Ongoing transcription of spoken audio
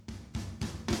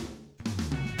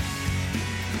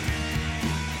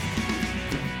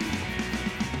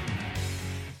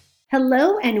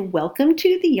Hello and welcome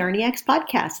to the Yarniacs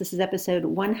podcast. This is episode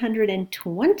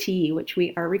 120, which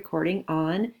we are recording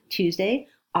on Tuesday,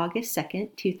 August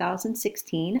 2nd,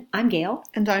 2016. I'm Gail.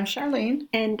 And I'm Charlene.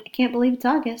 And I can't believe it's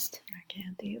August. I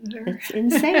can't either. It's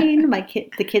insane.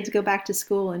 The kids go back to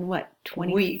school in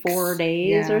 24 Weeks.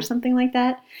 days Yeah. or something like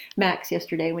that. Max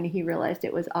yesterday, when he realized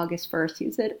it was August 1st,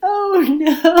 he said, "Oh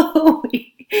no."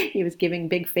 He was giving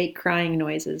big fake crying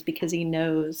noises because he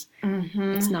knows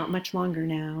it's not much longer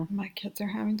now. My kids are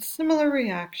having similar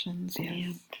reactions, yes.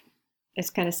 Yeah. It's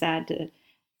kind of sad to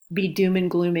be doom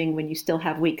and glooming when you still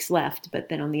have weeks left, but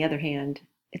then on the other hand,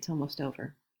 it's almost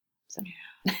over. So.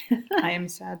 Yeah. I am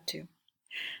sad too.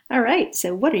 All right,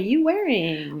 so what are you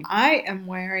wearing? I am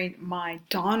wearing my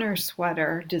Donner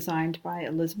sweater designed by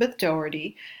Elizabeth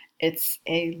Doherty. It's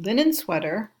a linen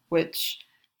sweater, which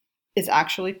is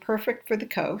actually perfect for the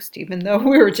coast, even though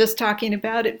we were just talking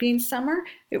about it being summer.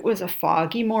 It was a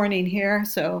foggy morning here,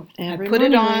 so I put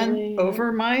it on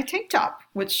over my tank top,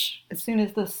 which as soon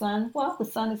as the sun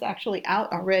is actually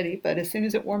out already, but as soon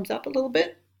as it warms up a little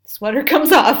bit, the sweater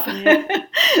comes off. Yeah.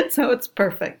 So it's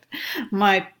perfect.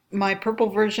 My purple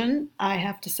version, I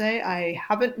have to say, I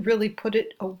haven't really put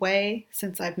it away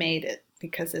since I've made it,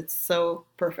 because it's so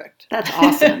perfect. That's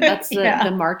awesome. That's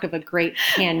the mark of a great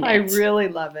hand knit. I really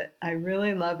love it. I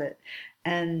really love it.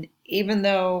 And even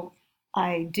though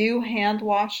I do hand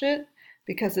wash it,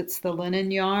 because it's the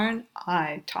linen yarn,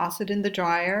 I toss it in the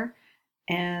dryer.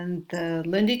 And the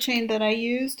Lindy chain that I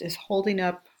used is holding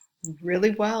up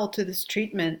really well to this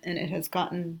treatment, and it has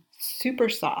gotten super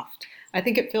soft. I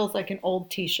think it feels like an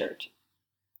old t-shirt.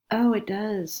 Oh, it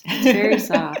does. It's very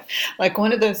soft. Like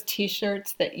one of those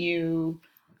t-shirts that you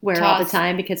wear all the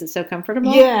time because it's so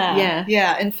comfortable? Yeah.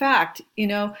 Yeah. In fact, you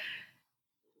know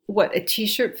what a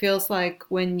t-shirt feels like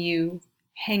when you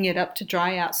hang it up to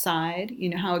dry outside? You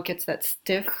know how it gets that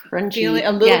stiff crunchy feeling,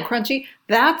 a little crunchy?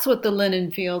 That's what the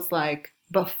linen feels like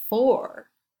before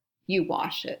you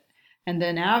wash it. And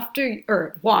then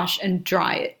wash and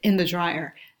dry it in the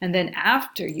dryer. And then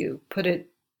after you put it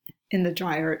in the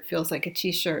dryer, it feels like a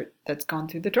t-shirt that's gone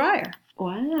through the dryer.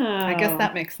 Wow. I guess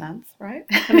that makes sense, right?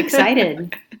 I'm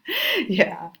excited.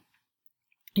 Yeah.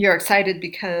 You're excited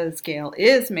because Gail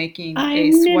is making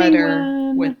a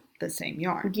sweater with the same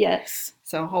yarn. Yes.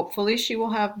 So hopefully she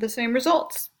will have the same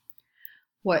results.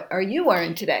 What are you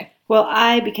wearing today?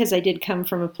 Well, because I did come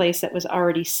from a place that was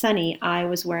already sunny, I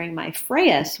was wearing my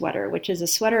Freya sweater, which is a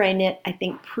sweater I knit, I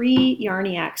think,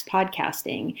 pre-Yarniacs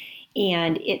podcasting.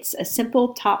 And it's a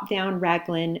simple top-down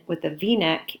raglan with a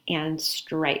V-neck and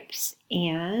stripes.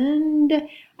 And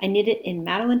I knit it in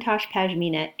Madeline Tosh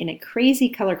Pashmina in a crazy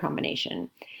color combination.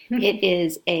 It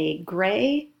is a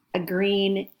gray, a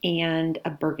green, and a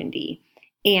burgundy.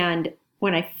 And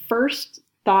when I first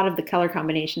thought of the color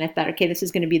combination, I thought, okay, this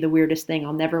is going to be the weirdest thing.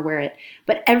 I'll never wear it.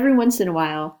 But every once in a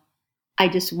while, I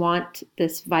just want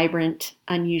this vibrant,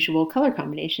 unusual color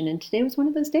combination. And today was one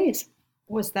of those days.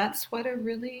 Was that sweater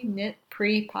really knit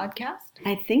pre-podcast?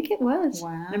 I think it was.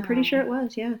 Wow. I'm pretty sure it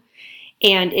was, yeah.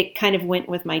 And it kind of went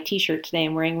with my t-shirt today.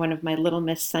 I'm wearing one of my Little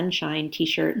Miss Sunshine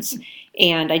t-shirts.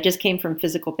 And I just came from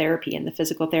physical therapy, and the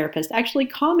physical therapist actually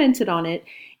commented on it.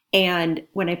 And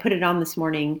when I put it on this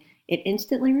morning, it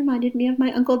instantly reminded me of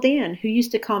my Uncle Dan, who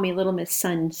used to call me Little Miss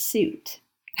Sunsuit.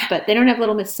 But they don't have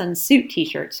Little Miss Sunsuit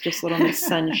t-shirts, just Little Miss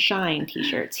Sunshine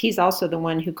t-shirts. He's also the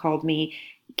one who called me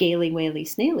Gaily Whaley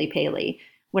Snaily Paley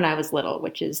when I was little,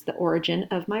 which is the origin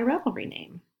of my Ravelry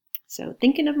name. So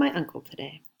thinking of my uncle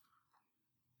today.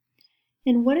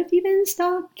 And what have you been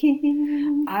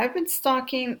stocking? I've been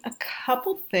stocking a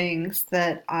couple things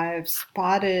that I've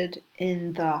spotted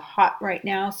in the Hot Right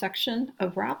Now section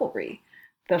of Ravelry.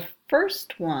 The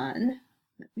first one,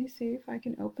 let me see if I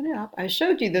can open it up. I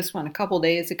showed you this one a couple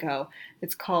days ago.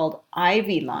 It's called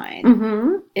Ivy Line.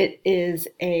 Mm-hmm. It is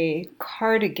a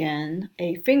cardigan,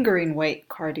 a fingering weight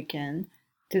cardigan,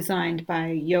 designed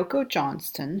by Yoko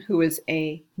Johnston, who is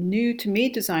a new to me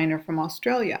designer from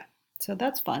Australia. So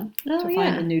that's fun to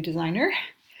find a new designer.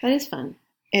 That is fun.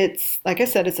 It's, like I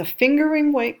said, it's a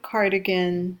fingering weight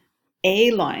cardigan,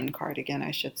 A-line cardigan,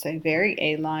 I should say, very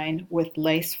A-line with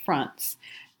lace fronts.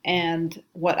 And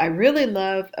what I really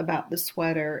love about the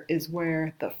sweater is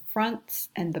where the fronts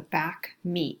and the back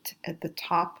meet at the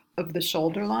top of the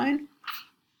shoulder line.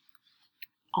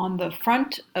 On the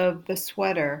front of the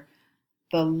sweater,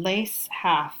 the lace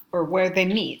half, or where they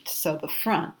meet, so the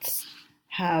fronts,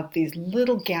 have these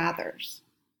little gathers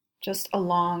just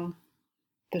along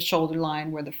the shoulder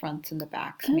line where the fronts and the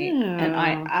backs meet. And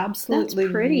I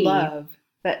absolutely love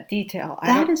that detail.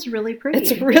 That is really pretty.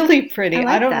 It's really pretty.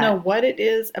 I don't know what it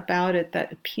is about it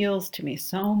that appeals to me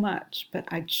so much, but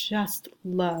I just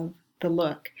love the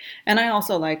look. And I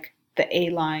also like the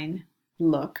A-line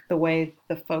look, the way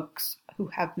the folks who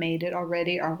have made it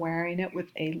already are wearing it with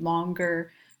a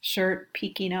longer shirt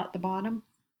peeking out the bottom.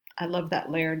 I love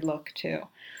that layered look too.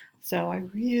 So I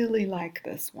really like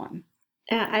this one.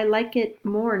 I like it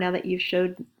more now that you've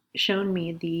shown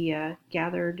me the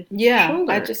gathered Yeah,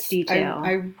 shoulder detail.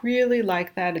 I really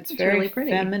like that. It's It's very really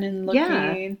pretty. feminine Yeah.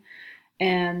 looking,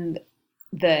 and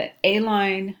the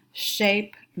A-line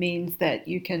shape means that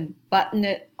you can button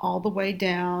it all the way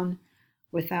down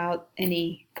without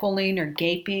any pulling or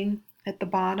gaping at the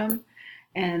bottom.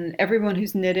 And everyone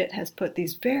who's knit it has put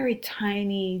these very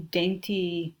tiny,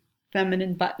 dainty,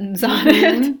 feminine buttons on it.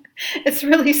 Mm-hmm. It's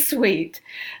really sweet.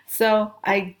 So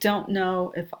I don't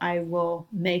know if I will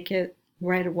make it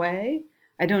right away.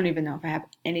 I don't even know if I have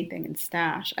anything in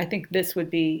stash. I think this would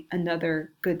be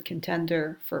another good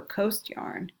contender for Coast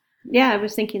Yarn. Yeah, I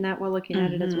was thinking that while looking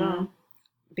at it as Hmm. well.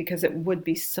 Because it would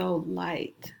be so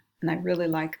light. And I really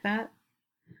like that.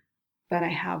 But I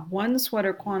have one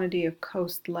sweater quantity of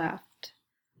Coast left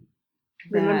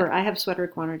Remember, that, I have sweater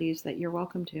quantities that you're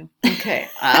welcome to. okay,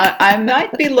 I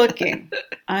might be looking.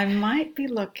 I might be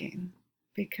looking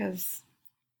because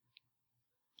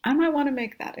I might want to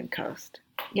make that in Coast.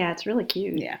 Yeah, it's really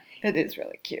cute. Yeah, it is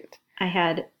really cute. I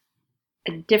had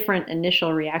a different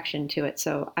initial reaction to it,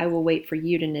 so I will wait for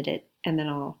you to knit it and then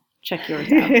I'll check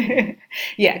yours out.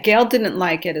 Yeah, Gail didn't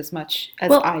like it as much as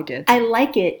Well, I did. I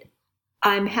like it.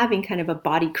 I'm having kind of a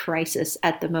body crisis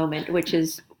at the moment, which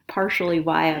is partially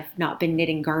why I've not been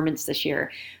knitting garments this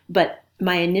year. But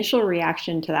my initial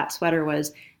reaction to that sweater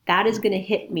was that is going to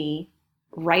hit me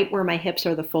right where my hips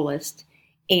are the fullest.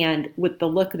 And with the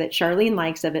look that Charlene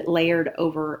likes of it layered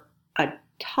over a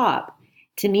top,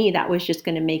 to me, that was just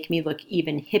going to make me look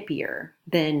even hippier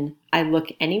than I look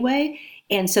anyway.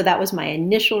 And so that was my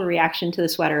initial reaction to the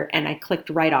sweater, and I clicked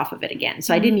right off of it again.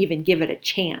 So I didn't even give it a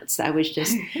chance. I was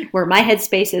just where my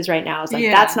headspace is right now. I was like,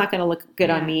 Yeah. that's not going to look good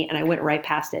on Yeah. me, and I went right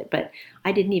past it. But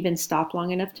I didn't even stop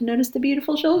long enough to notice the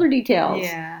beautiful shoulder details.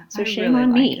 Yeah, So I shame really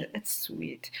on like me. it. It's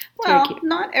sweet. It's very Well, cute.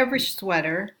 not every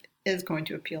sweater is going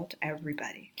to appeal to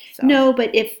everybody. So. No,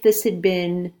 but if this had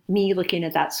been me looking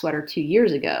at that sweater 2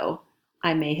 years ago,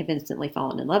 I may have instantly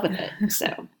fallen in love with it.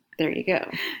 So there you go.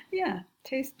 Yeah,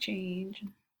 taste change.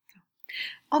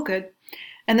 All good.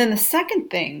 And then the second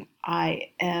thing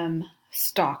I am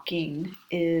stocking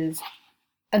is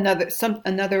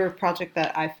another project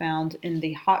that I found in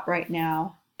the Hot Right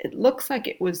Now. It looks like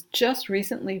it was just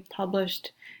recently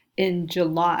published in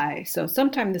July, so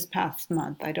sometime this past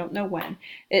month. I don't know when.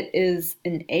 It is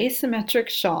an asymmetric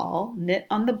shawl knit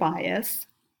on the bias.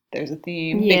 There's a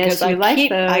theme Yes, because you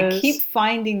like I those. keep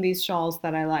finding these shawls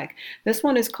that I like. This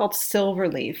one is called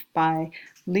Silverleaf by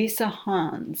Lisa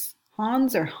Hans.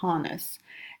 Hans or Hannes.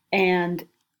 And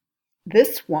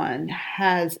this one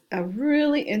has a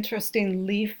really interesting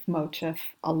leaf motif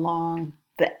along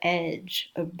the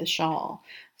edge of the shawl.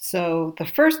 So the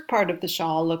first part of the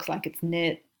shawl looks like it's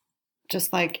knit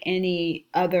just like any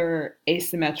other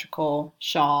asymmetrical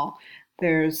shawl.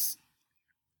 There's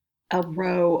a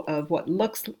row of what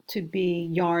looks to be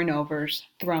yarn overs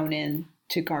thrown in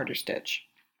to garter stitch.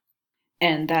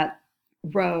 And that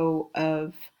row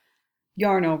of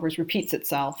yarn overs repeats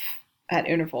itself at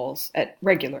intervals, at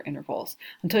regular intervals,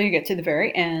 until you get to the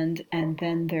very end, and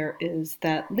then there is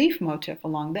that leaf motif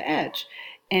along the edge.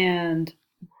 And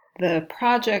the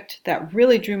project that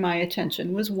really drew my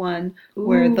attention was one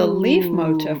where the leaf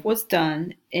motif Ooh. was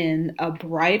done in a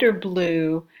brighter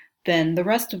blue than the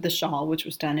rest of the shawl, which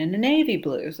was done in a navy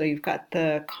blue. So you've got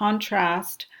the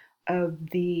contrast of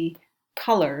the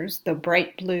colors, the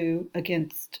bright blue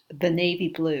against the navy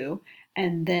blue,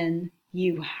 and then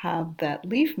you have that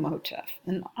leaf motif.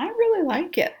 And I really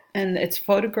like it. And it's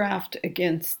photographed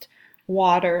against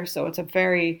water, so it's a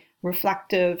very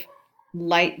reflective,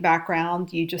 light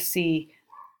background. You just see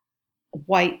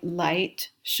white light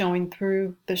showing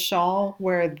through the shawl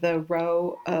where the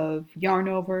row of yarn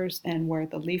overs and where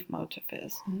the leaf motif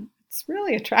is. It's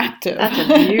really attractive. That's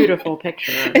a beautiful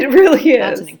picture. It really is.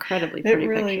 That's an incredibly pretty It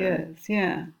really picture. is,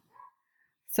 yeah.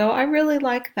 So I really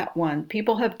like that one.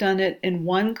 People have done it in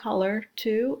one color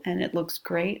too, and it looks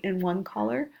great in one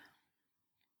color.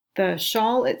 The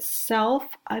shawl itself,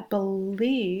 I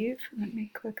believe, let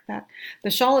me click that.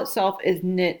 The shawl itself is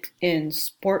knit in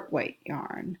sport weight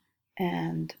yarn,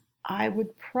 and I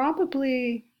would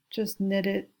probably just knit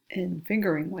it in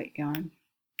fingering weight yarn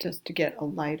just to get a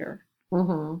lighter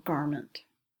garment,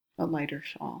 a lighter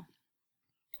shawl.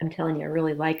 I'm telling you, I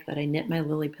really like that I knit my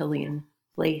lily pillion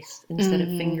lace instead of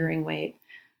fingering weight.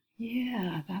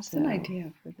 Yeah, that's an So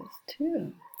idea for this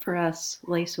too. for us,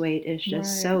 lace weight is just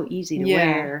Right. so easy to Yeah,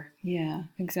 wear. yeah,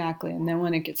 exactly. And then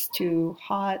when it gets too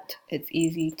hot, it's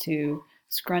easy to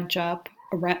scrunch up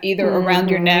around, either around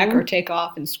your neck or Mm-hmm. take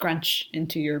off and scrunch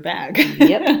into your bag.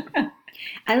 Yep.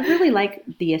 I really like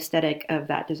the aesthetic of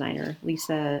that designer,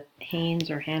 Lisa Haynes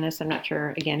or Hannes. I'm not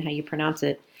sure again how you pronounce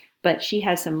it, but she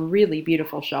has some really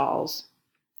beautiful shawls.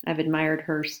 I've admired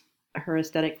her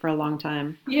aesthetic for a long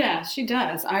time. Yeah, she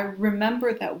does. I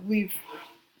remember that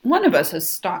one of us has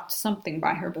stocked something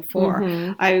by her before.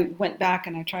 Mm-hmm. I went back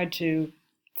and I tried to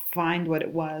find what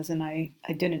it was, and I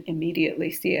didn't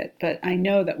immediately see it, but I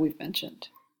know that we've mentioned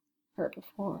her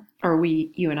before. Or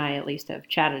you and I at least have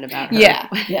chatted about her.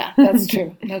 Yeah, that's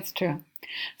true. That's true.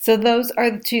 So those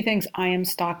are the two things I am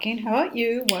stocking. How about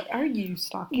you? What are you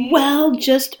stocking? Well,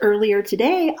 just earlier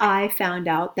today, I found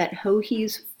out that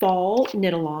Hohi's Fall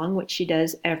Knit Along, which she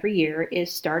does every year,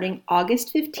 is starting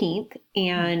August 15th.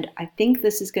 And I think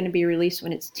this is going to be released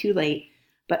when it's too late.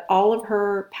 But all of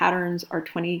her patterns are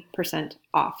 20%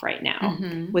 off right now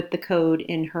Mm-hmm. with the code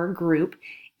in her group.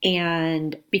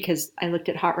 And because I looked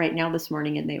at Hot Right Now this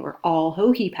morning and they were all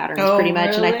Hohi patterns pretty Oh,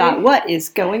 much. And I thought, really? what is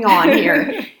going on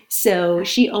here? So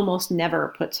she almost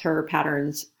never puts her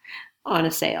patterns on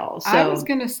a sale. I was So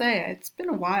gonna say it's been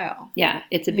a while. yeah,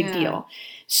 it's a big Yeah. deal.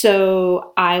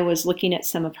 So I was looking at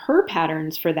some of her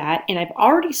patterns for that, and I've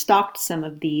already stocked some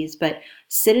of these, but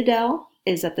Citadel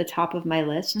is at the top of my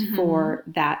list Mm-hmm. for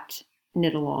that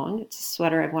knit along. It's a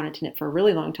sweater I've wanted to knit for a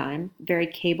really long time. Very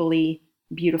cable-y,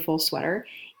 beautiful sweater.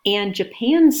 And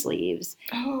Japan sleeves.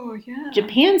 Oh, yeah.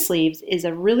 Japan sleeves is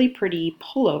a really pretty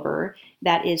pullover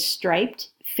that is striped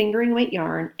fingering weight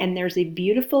yarn, and there's a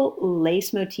beautiful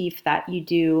lace motif that you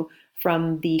do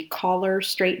from the collar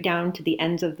straight down to the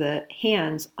ends of the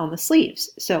hands on the sleeves,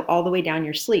 so all the way down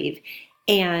your sleeve.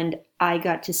 And I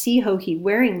got to see Hohi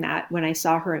wearing that when I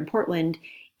saw her in Portland,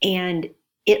 and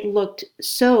it looked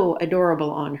so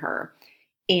adorable on her.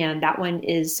 And that one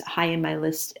is high in my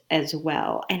list as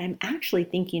well. And I'm actually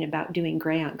thinking about doing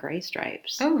gray on gray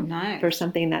stripes Oh, for nice.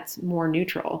 something that's more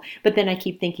neutral. But then I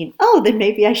keep thinking, oh, then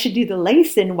maybe I should do the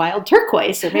lace in wild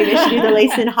turquoise, or maybe I should do the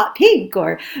lace in hot pink,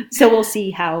 or so we'll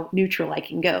see how neutral I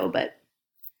can go. But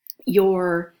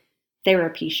your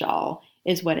therapy shawl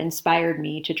is what inspired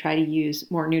me to try to use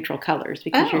more neutral colors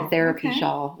because your Oh, therapy okay.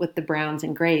 shawl with the browns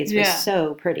and grays was Yeah.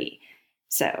 so pretty.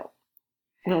 So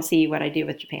we'll see what I do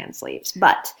with Japan sleeves.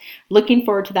 But looking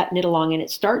forward to that knit along, and it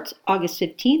starts August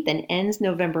 15th and ends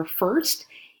November 1st.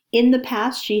 In the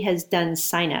past, she has done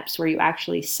sign-ups where you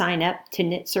actually sign up to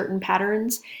knit certain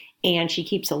patterns, and she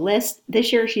keeps a list.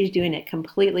 This year, she's doing it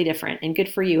completely different, and good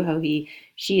for you, Hohi.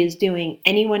 She is doing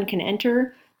anyone can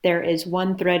enter. There is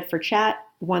one thread for chat,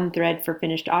 one thread for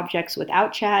finished objects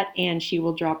without chat, and she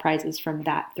will draw prizes from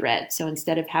that thread. So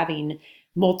instead of having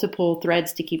multiple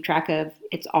threads to keep track of,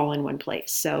 it's all in one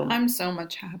place. So I'm so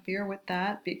much happier with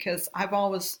that because I've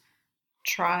always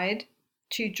tried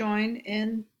to join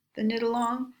in the knit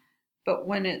along, but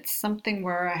when it's something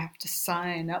where I have to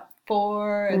sign up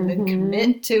for and then mm-hmm.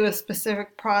 commit to a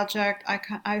specific project,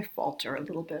 I falter a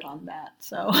little bit on that.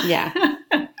 So Yeah.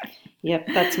 Yep,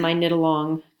 that's my knit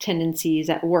along tendencies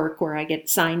at work where I get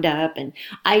signed up, and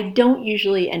I don't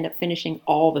usually end up finishing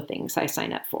all the things I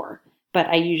sign up for, but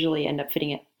I usually end up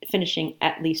finishing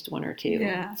at least one or two.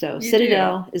 yeah, So you do.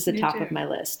 Citadel is the You top of do. my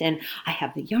list, and I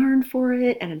have the yarn for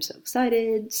it, and I'm so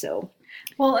excited. So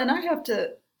Well, and I have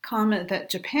to comment that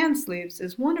Japan sleeves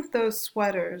is one of those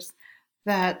sweaters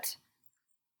that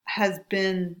has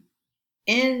been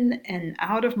in and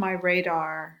out of my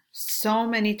radar so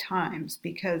many times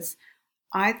because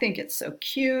I think it's so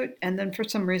cute, and then for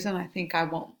some reason I think I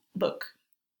won't look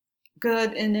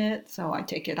good in it, so I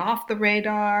take it off the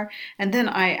radar, and then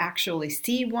I actually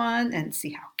see one and see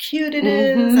how cute it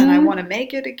is, and I mm-hmm. want to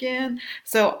make it again.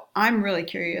 So I'm really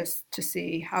curious to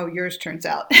see how yours turns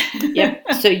out.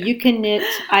 Yep. So you can knit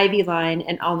Ivy line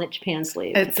and I'll knit Japan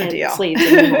It's a deal. sleeves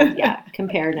and then we'll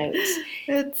compare notes.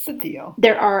 It's a deal.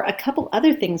 There are a couple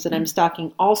other things that I'm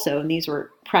stocking also, and these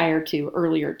were prior to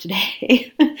earlier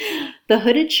today. The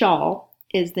Hooded Shawl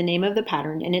is the name of the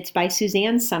pattern, and it's by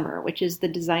Suzanne Summer, which is the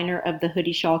designer of the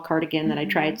hoodie shawl cardigan that I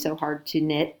tried Mm-hmm. so hard to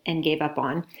knit and gave up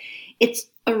on. It's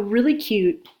a really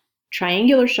cute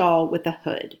triangular shawl with a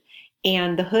hood.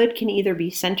 And the hood can either be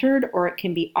centered or it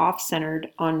can be off centered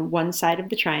on one side of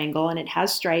the triangle. And it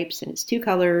has stripes and it's two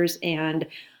colors. And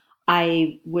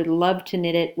I would love to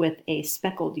knit it with a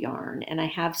speckled yarn. And I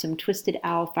have some Twisted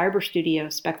Owl Fiber Studio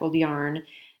speckled yarn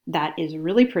that is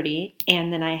really pretty.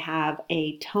 And then I have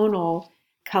a tonal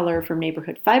color from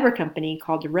Neighborhood Fiber Company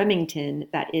called Remington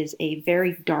that is a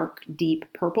very dark, deep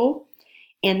purple.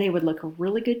 and they would look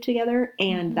really good together.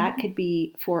 And that could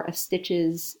be for a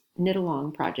Stitches knit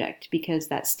along project, because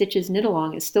that Stitches knit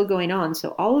along is still going on.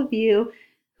 So all of you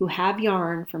who have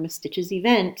yarn from a Stitches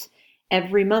event,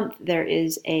 every month there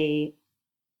is a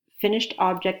finished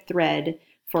object thread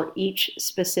for each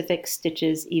specific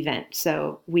Stitches event.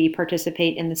 So we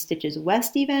participate in the Stitches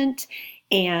West event,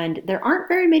 and there aren't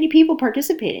very many people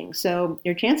participating. So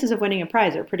your chances of winning a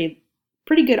prize are pretty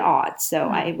good odds. So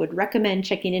I would recommend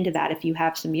checking into that if you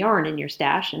have some yarn in your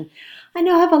stash. And I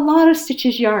know I have a lot of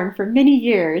Stitches yarn for many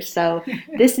years. So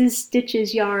this is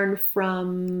Stitches yarn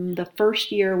from the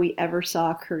first year we ever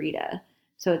saw Karita.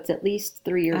 So it's at least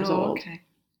 3 years old. Okay.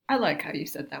 I like how you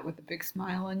said that with a big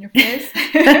smile on your face.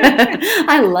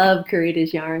 I love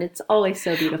Karita's yarn. It's always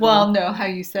so beautiful. Well, no, how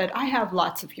you said, I have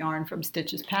lots of yarn from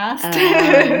Stitches past.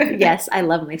 Yes, I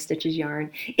love my Stitches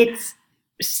yarn. It's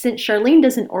since Charlene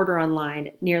doesn't order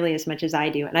online nearly as much as I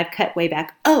do, and I've cut way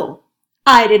back. Oh,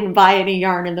 I didn't buy any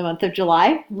yarn in the month of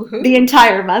July, the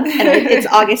entire month, and it's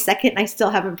August 2nd, and I still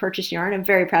haven't purchased yarn. I'm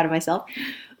very proud of myself.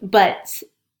 But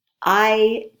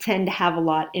I tend to have a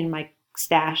lot in my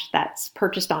stash that's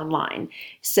purchased online.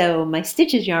 So my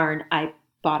Stitches yarn, I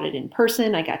bought it in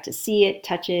person. I got to see it,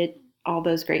 touch it, all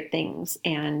those great things.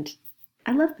 And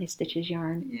I love my Stitches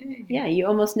yarn. Yay. Yeah, you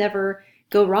almost never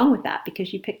go wrong with that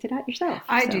because you picked it out yourself.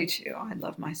 I do too. I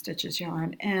love my Stitches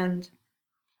yarn. And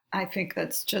I think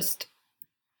that's just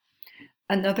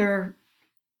another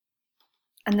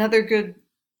good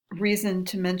reason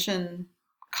to mention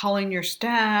culling your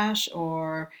stash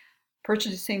or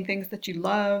purchasing things that you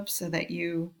love so that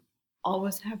you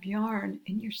always have yarn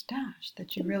in your stash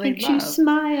that you really Makes love. You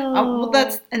smile. Well,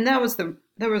 that was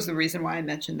the reason why I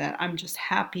mentioned that. I'm just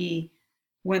happy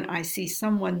when I see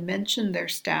someone mention their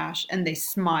stash and they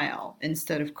smile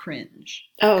instead of cringe.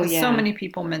 Oh, yeah. So many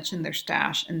people mention their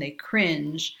stash and they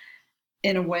cringe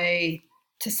in a way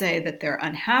to say that they're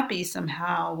unhappy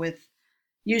somehow with,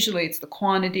 usually it's the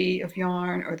quantity of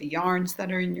yarn or the yarns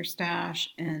that are in your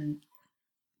stash. And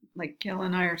like Gail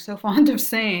and I are so fond of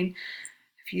saying,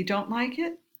 if you don't like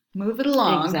it, move it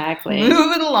along. Exactly.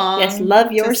 Move it along. Yes,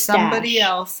 love your to stash. Somebody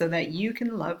else so that you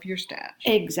can love your stash.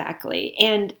 Exactly.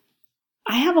 And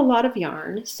I have a lot of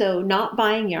yarn, so not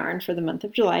buying yarn for the month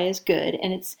of July is good.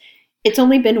 And it's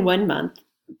only been 1 month,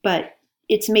 but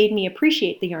it's made me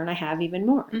appreciate the yarn I have even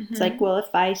more. It's like, well,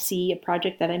 if I see a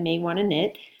project that I may want to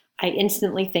knit, I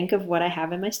instantly think of what I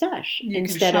have in my stash. You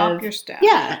instead can shop of your stash.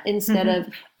 Yeah, instead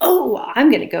of, oh, I'm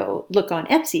going to go look on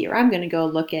Etsy, or I'm going to go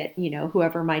look at,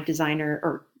 whoever my designer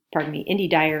or indie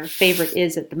dyer favorite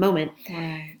is at the moment.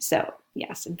 Right. So,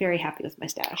 yes, I'm very happy with my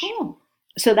stash. Cool.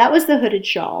 So that was the hooded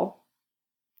shawl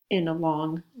in a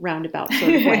long roundabout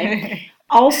sort of way.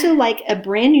 Also, like a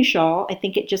brand new shawl, I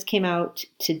think it just came out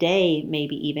today,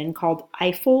 maybe even, called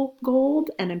Eiffel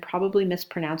Gold, and I'm probably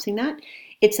mispronouncing that.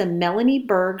 It's a Melanie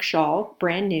Berg shawl,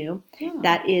 brand new,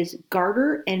 that is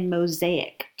garter and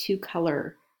mosaic,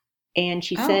 2-color. And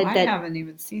she said that... I haven't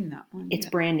even seen that one It's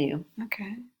yet. brand new.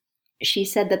 Okay. She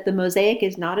said that the mosaic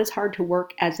is not as hard to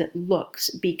work as it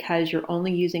looks because you're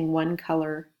only using 1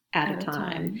 color at a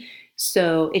time.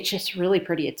 So it's just really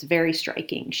pretty. It's very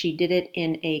striking. She did it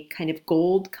in a kind of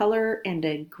gold color and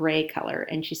a gray color.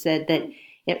 And she said that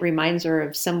it reminds her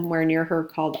of somewhere near her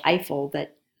called Eiffel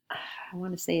that I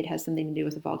want to say it has something to do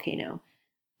with a volcano,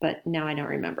 but now I don't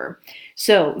remember.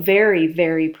 So very,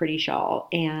 very pretty shawl.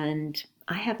 And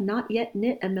I have not yet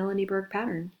knit a Melanie Berg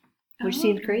pattern, which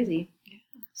seems crazy. Yeah.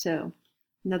 So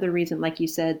another reason, like you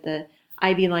said, the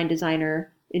Ivy Line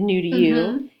designer is new to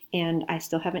you. And I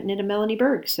still haven't knit a Melanie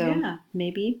Berg, so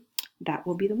maybe that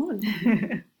will be the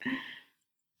one.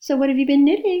 So what have you been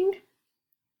knitting?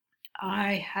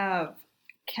 I have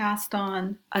cast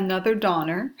on another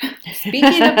Donner.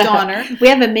 Speaking of Donner. We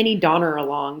have a mini Donner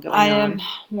along going on. I am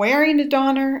wearing a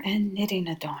Donner and knitting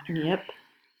a Donner. Yep.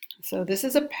 So this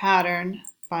is a pattern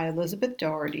by Elizabeth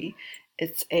Doherty.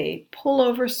 It's a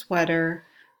pullover sweater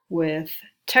with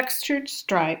textured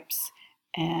stripes.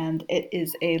 And it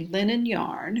is a linen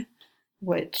yarn,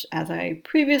 which, as I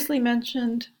previously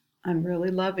mentioned, I'm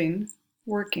really loving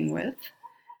working with.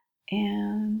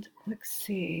 And let's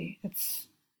see, it's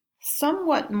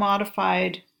somewhat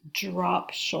modified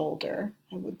drop shoulder,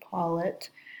 I would call it,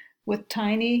 with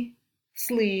tiny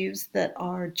sleeves that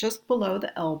are just below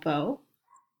the elbow.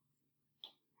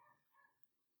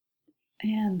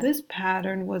 And this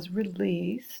pattern was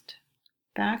released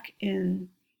back in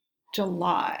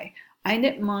July. I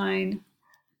knit mine,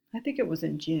 I think it was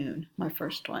in June, my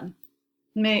first one.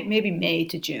 Maybe May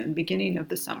to June, beginning of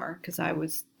the summer, because I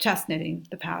was chest knitting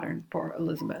the pattern for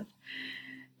Elizabeth.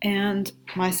 And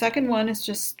my second one is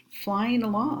just flying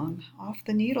along off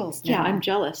the needles now. Yeah, I'm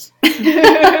jealous.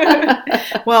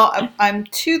 Well, I'm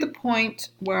to the point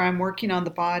where I'm working on the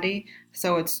body,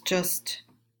 so it's just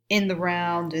in the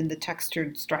round in the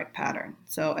textured stripe pattern.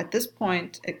 So at this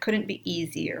point, it couldn't be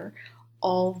easier,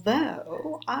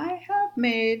 although I have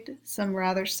made some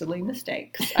rather silly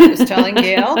mistakes. I was telling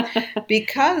Gail,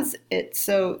 because it's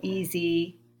so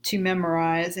easy to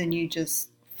memorize and you just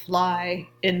fly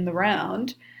in the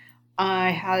round,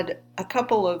 I had a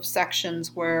couple of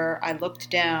sections where I looked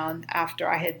down after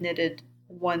I had knitted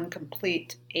one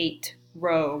complete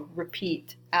 8-row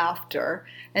repeat after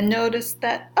and noticed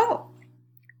that, oh,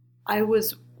 I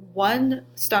was one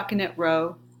stockinette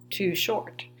row too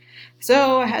short.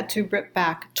 So I had to rip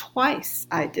back twice.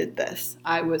 I did this.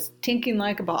 I was tinking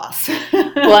like a boss.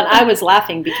 Well, and I was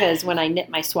laughing because when I knit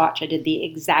my swatch, I did the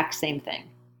exact same thing.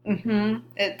 Mm-hmm.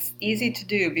 It's easy to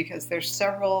do because there's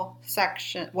several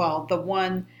sections. Well,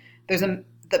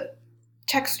 the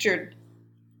textured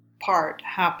part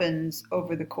happens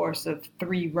over the course of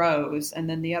 3 rows, and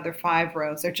then the other 5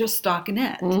 rows are just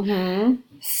stockinette. Mm-hmm.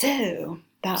 So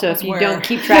if you don't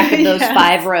keep track of those yes.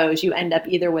 5 rows, you end up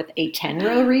either with a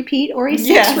 10-row repeat or a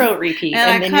 6-row repeat,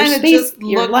 and then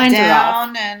your lines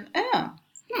are off.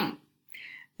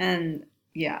 And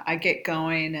yeah, I get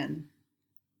going and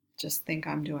just think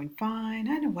I'm doing fine.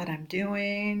 I know what I'm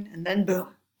doing. And then boom.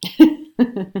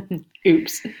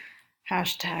 Oops.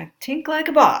 Hashtag tink like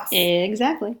a boss.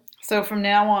 Exactly. So from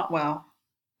now on, well,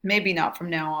 maybe not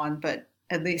from now on, but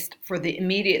at least for the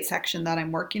immediate section that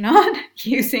I'm working on,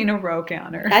 using a row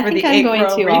counter. I think I'm going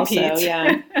to also,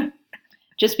 yeah.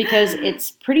 Just because it's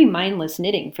pretty mindless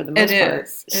knitting for the most part.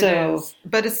 It is.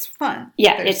 But it's fun.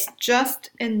 Yeah. It's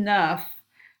just enough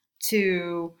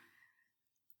to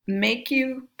make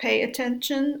you pay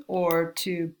attention or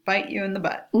to bite you in the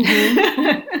butt.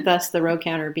 Mm-hmm. Thus the row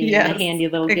counter being a handy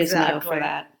little gizmo for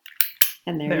that.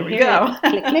 And there we go.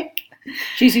 Click, click.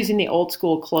 She's using the old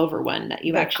school clover one that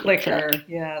you actually clicker. Click.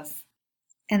 Yes.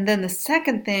 And then the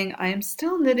second thing I am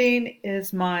still knitting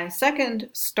is my second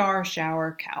Star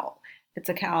Shower cowl. It's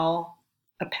a cowl,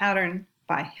 a pattern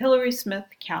by Hilary Smith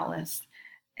Callis.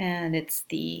 And it's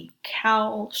the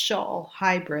cowl shawl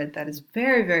hybrid that is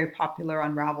very, very popular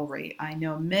on Ravelry. I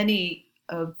know many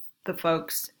of the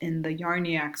folks in the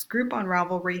Yarniacs group on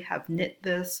Ravelry have knit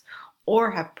this or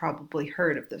have probably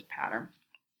heard of this pattern.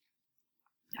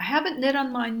 I haven't knit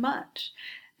on mine much,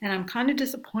 and I'm kind of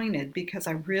disappointed because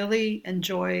I really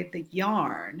enjoy the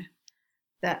yarn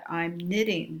that I'm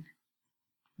knitting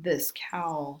this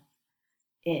cowl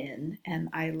in, and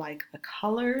I like the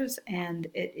colors, and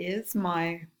it is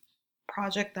my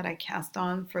project that I cast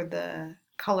on for the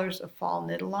Colors of Fall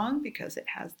knit along because it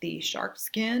has the shark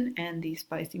skin and the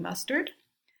spicy mustard.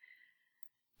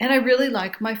 And I really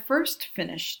like my first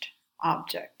finished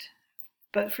object.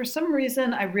 But for some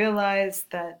reason I realized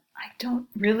that I don't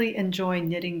really enjoy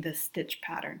knitting this stitch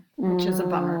pattern, which is a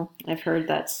bummer. I've heard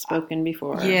that spoken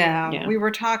before. Yeah, we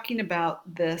were talking about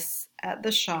this at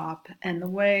the shop, and the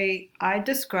way I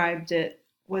described it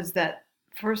was that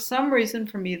for some reason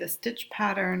for me the stitch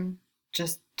pattern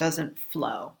just doesn't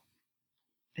flow.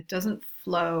 It doesn't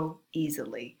flow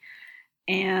easily.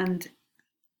 And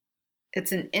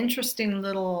it's an interesting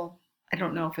little, I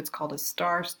don't know if it's called a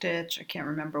star stitch. I can't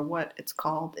remember what it's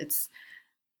called.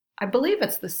 I believe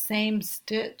it's the same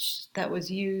stitch that was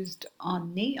used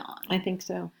on Neon. I think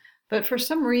so. But for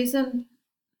some reason,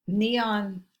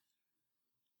 Neon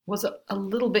was a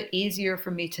little bit easier for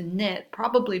me to knit,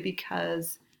 probably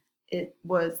because it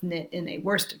was knit in a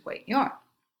worsted weight yarn.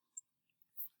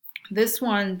 This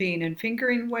one, being in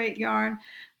fingering weight yarn,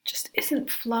 just isn't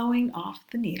flowing off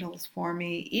the needles for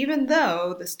me, even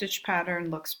though the stitch pattern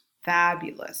looks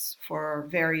fabulous for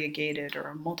variegated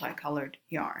or multicolored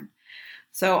yarn.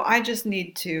 So I just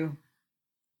need to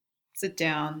sit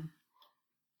down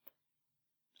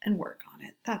and work on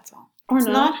it. That's all. It's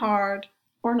not hard.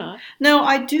 Or not. No,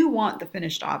 I do want the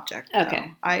finished object, though.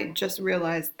 Okay. I just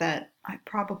realized that I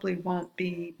probably won't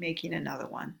be making another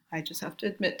one. I just have to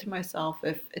admit to myself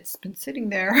if it's been sitting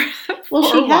there Well,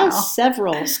 she has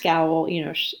several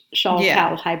shawl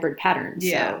cowl hybrid patterns.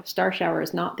 Yeah. So Star Shower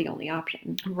is not the only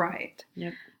option. Right.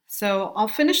 Yep. So I'll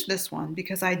finish this one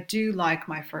because I do like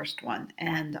my first one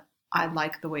and I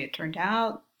like the way it turned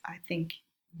out. I think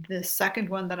the second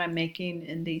one that I'm making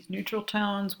in these neutral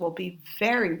tones will be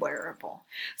very wearable.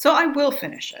 So I will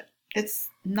finish it. It's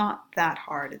not that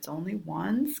hard. It's only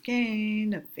one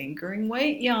skein of fingering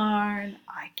weight yarn.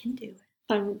 I can do it.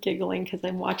 I'm giggling because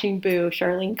I'm watching Boo.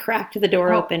 Charlene cracked the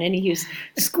door open and he was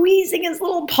squeezing his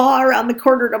little paw around the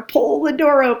corner to pull the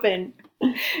door open.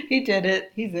 He did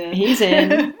it. He's in. He's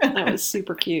in. That was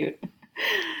super cute.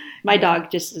 My Yeah.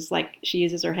 dog just is like, she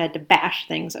uses her head to bash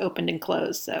things open and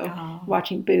closed. So Oh,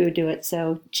 watching Boo do it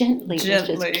so gently was just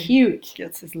gently cute.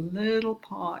 gets his little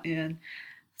paw in.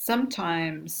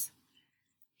 Sometimes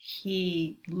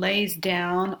he lays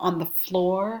down on the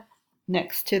floor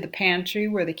next to the pantry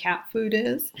where the cat food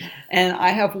is, and I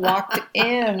have walked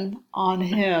in on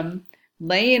him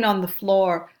laying on the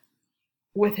floor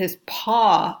with his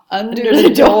paw under Under the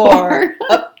the door door.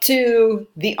 up to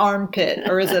the armpit,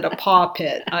 or is it a paw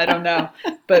pit? I don't know.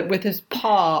 But with his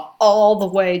paw all the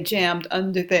way jammed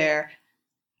under there.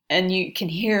 And you can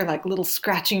hear like little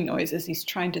scratching noises. He's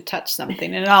trying to touch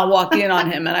something. And I'll walk in on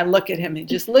him and I look at him. He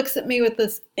just looks at me with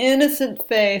this innocent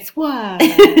face. What?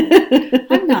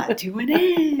 I'm not doing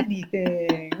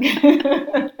anything.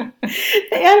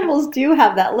 The animals do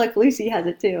have that look. Lucy has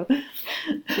it too.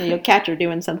 So you'll catch her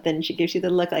doing something, and she gives you the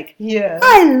look like, Yes.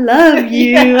 I love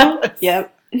you. Yes.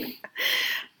 Yep.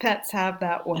 Pets have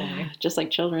that way. Just like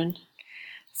children.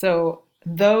 So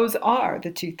those are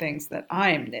the two things that I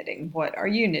am knitting. What are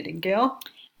you knitting, Gail?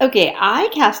 Okay, I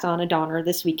cast on a Donner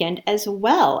this weekend as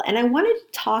well, and I wanted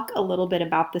to talk a little bit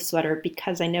about the sweater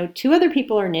because I know two other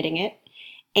people are knitting it,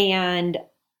 and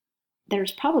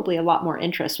there's probably a lot more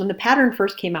interest. When the pattern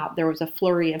first came out, there was a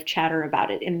flurry of chatter about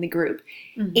it in the group.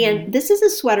 And this is a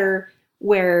sweater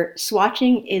where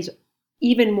swatching is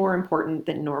even more important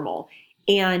than normal.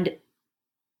 And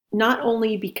not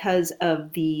only because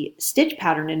of the stitch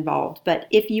pattern involved, but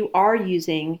if you are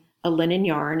using a linen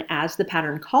yarn as the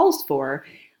pattern calls for,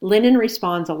 linen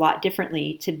responds a lot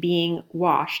differently to being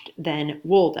washed than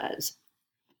wool does.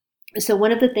 So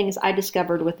one of the things I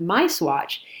discovered with my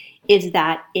swatch is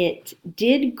that it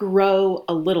did grow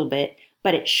a little bit,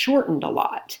 but it shortened a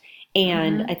lot.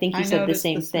 And I think you said the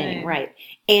same thing, right?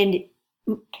 And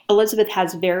Elizabeth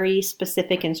has very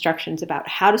specific instructions about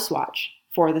how to swatch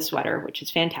for the sweater, which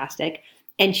is fantastic.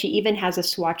 And she even has a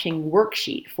swatching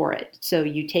worksheet for it. So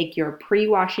you take your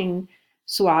pre-washing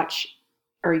swatch,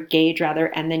 or gauge rather,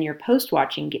 and then your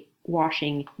post-washing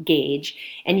washing gauge,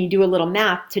 and you do a little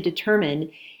math to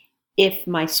determine if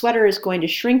my sweater is going to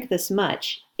shrink this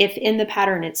much. If in the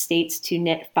pattern it states to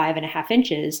knit 5.5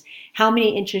 inches, how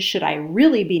many inches should I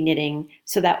really be knitting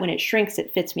so that when it shrinks,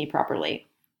 it fits me properly?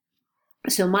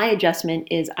 So my adjustment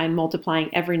is I'm multiplying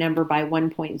every number by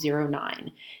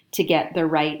 1.09 to get the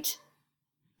right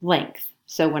length.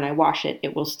 So when I wash it,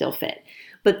 it will still fit.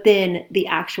 But then the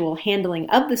actual handling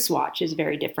of the swatch is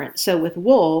very different. So with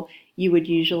wool, you would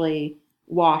usually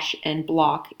wash and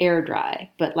block air dry.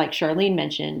 But like Charlene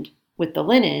mentioned, with the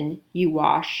linen, you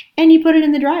wash and you put it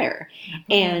in the dryer.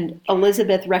 And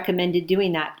Elizabeth recommended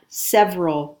doing that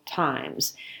several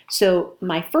times. So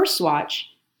my first swatch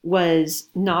was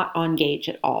not on gauge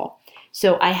at all.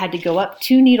 So I had to go up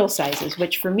 2 needle sizes,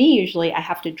 which for me, usually I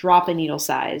have to drop a needle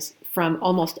size from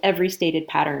almost every stated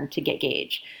pattern to get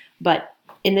gauge. But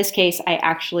in this case,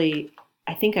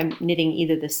 I think I'm knitting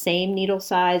either the same needle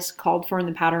size called for in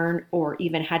the pattern or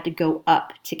even had to go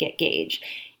up to get gauge.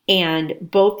 And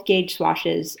both gauge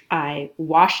swatches I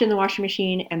washed in the washing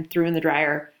machine and threw in the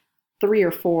dryer 3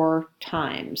 or 4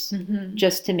 times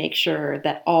just to make sure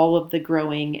that all of the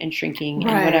growing and shrinking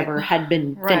and whatever had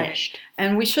been finished.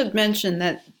 And we should mention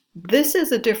that this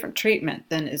is a different treatment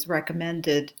than is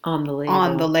recommended on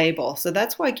the label. So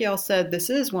that's why Gail said this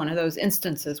is one of those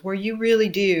instances where you really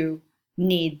do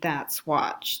need that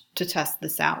swatch to test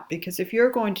this out. Because if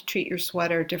you're going to treat your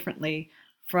sweater differently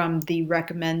from the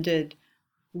recommended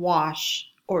wash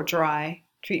or dry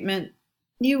treatment,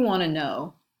 you want to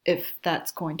know if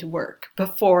that's going to work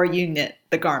before you knit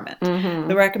the garment.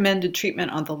 The recommended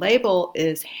treatment on the label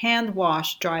is hand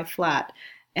wash, dry flat.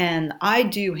 And I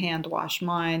do hand wash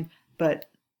mine, but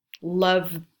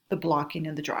love the blocking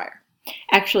in the dryer.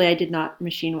 Actually, I did not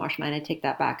machine wash mine. I take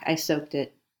that back. I soaked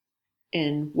it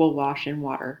in wool wash and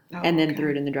water and then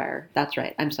threw it in the dryer. That's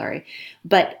right. I'm sorry.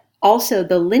 But also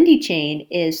the Lindy chain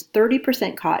is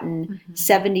 30% cotton,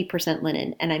 70%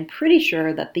 linen. And I'm pretty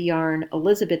sure that the yarn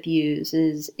Elizabeth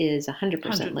uses is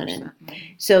 100% linen.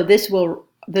 So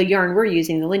the yarn we're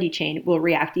using, the Lindy chain, will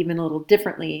react even a little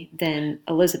differently than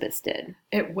Elizabeth's did.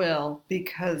 It will,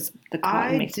 because the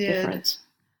cotton makes a difference.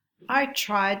 I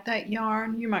tried that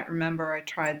yarn. You might remember I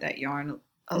tried that yarn.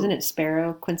 Isn't it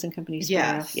Sparrow? Quince and Company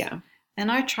Sparrow? Yes. Yeah.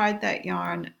 And I tried that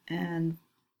yarn, and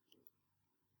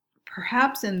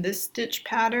perhaps in this stitch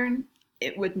pattern,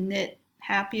 it would knit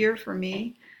happier for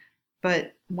me.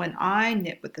 But when I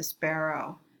knit with the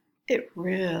Sparrow, it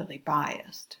really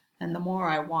biased. And the more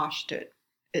I washed it,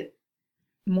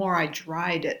 more I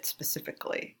dried it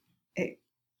specifically,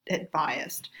 it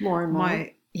biased. More and more.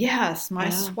 Yes, my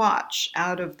Oh. swatch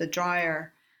out of the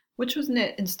dryer, which was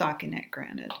knit in stockinette,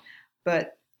 granted,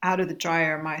 but out of the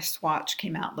dryer, my swatch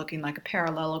came out looking like a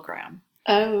parallelogram.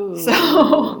 Oh,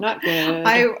 So not good.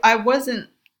 I wasn't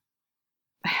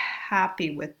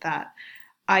happy with that.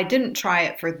 I didn't try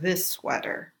it for this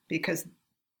sweater because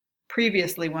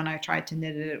previously when I tried to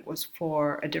knit it, it was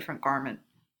for a different garment.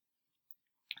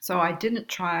 So I didn't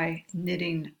try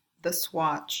knitting the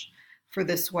swatch for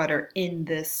this sweater in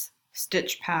this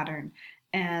stitch pattern.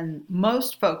 And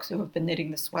most folks who have been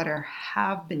knitting the sweater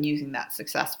have been using that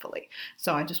successfully.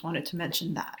 So I just wanted to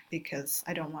mention that because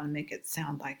I don't want to make it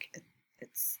sound like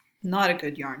it's not a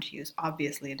good yarn to use.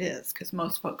 Obviously it is because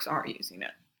most folks are using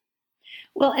it.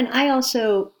 Well, and I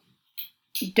also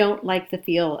don't like the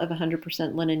feel of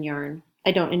 100% linen yarn.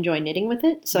 I don't enjoy knitting with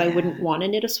it, so I wouldn't Yeah. want to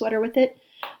knit a sweater with it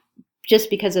just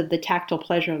because of the tactile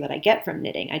pleasure that I get from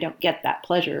knitting. I don't get that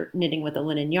pleasure knitting with a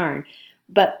linen yarn.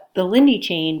 But the Lindy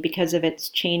chain, because of its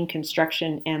chain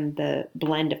construction and the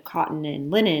blend of cotton and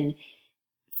linen,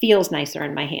 feels nicer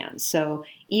in my hands. So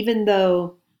even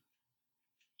though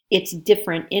it's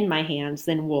different in my hands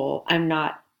than wool, I'm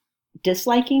not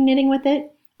disliking knitting with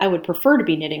it. I would prefer to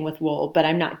be knitting with wool, but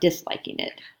I'm not disliking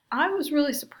it. I was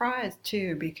really surprised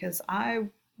too because I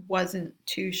wasn't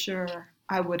too sure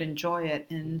I would enjoy it.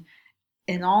 And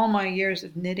in all my years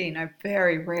of knitting, I've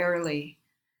very rarely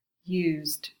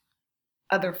used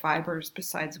other fibers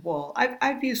besides wool.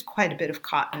 I've used quite a bit of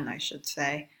cotton, I should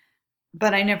say,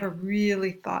 but I never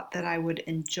really thought that I would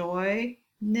enjoy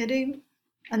knitting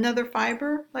another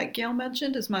fiber, like Gail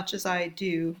mentioned, as much as I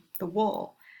do the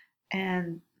wool.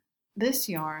 And this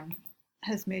yarn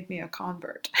has made me a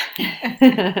convert.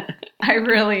 Yeah, I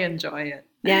really enjoy it.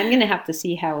 I'm going to have to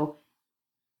see how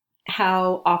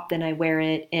often I wear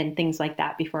it and things like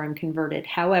that before I'm converted.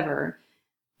 However,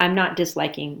 I'm not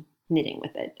disliking knitting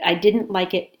with it. I didn't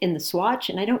like it in the swatch,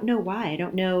 and I don't know why. I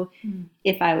don't know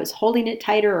if I was holding it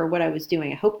tighter or what I was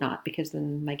doing. I hope not, because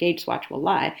then my gauge swatch will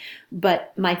lie.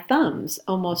 But my thumbs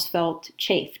almost felt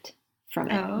chafed from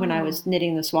it when I was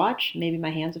knitting the swatch. Maybe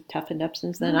my hands have toughened up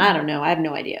since then. I don't know. I have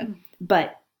no idea.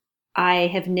 But I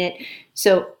have knit.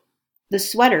 So the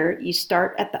sweater, you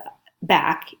start at the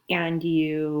back and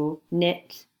you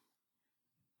knit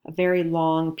a very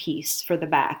long piece for the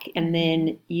back. And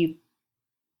then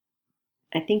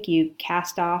I think you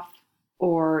cast off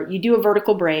or you do a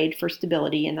vertical braid for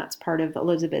stability. And that's part of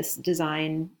Elizabeth's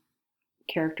design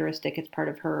characteristic. It's part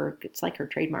of her, it's like her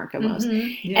trademark almost.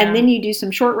 Yeah. And then you do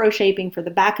some short row shaping for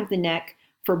the back of the neck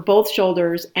for both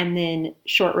shoulders, and then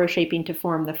short row shaping to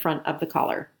form the front of the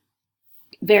collar.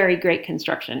 Very great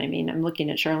construction. I mean, I'm looking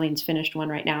at Charlene's finished one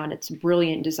right now, and it's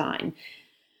brilliant design.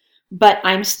 But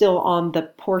I'm still on the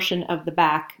portion of the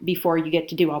back before you get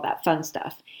to do all that fun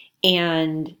stuff.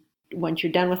 And once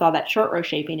you're done with all that short row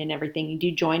shaping and everything, you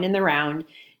do join in the round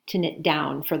to knit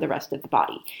down for the rest of the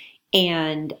body.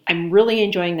 And I'm really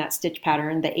enjoying that stitch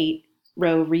pattern, the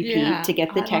 8-row repeat to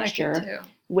get the texture, like it too.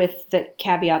 With the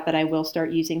caveat that I will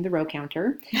start using the row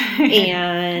counter.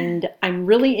 And I'm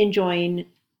really enjoying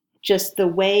just the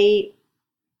way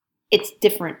it's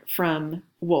different from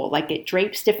wool. Like it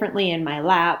drapes differently in my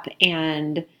lap,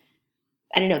 and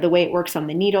I don't know, the way it works on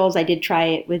the needles. I did try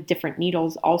it with different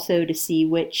needles also to see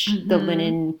which the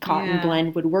linen cotton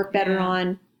blend would work better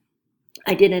on.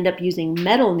 I did end up using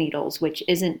metal needles, which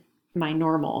isn't my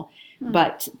normal,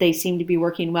 but they seem to be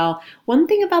working well. One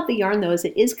thing about the yarn though is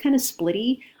it is kind of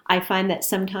splitty. I find that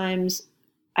sometimes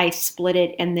I split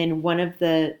it and then one of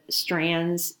the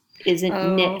strands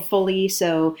isn't knit fully.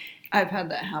 So I've had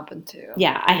that happen too.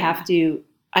 Yeah, I have to,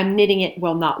 I'm knitting it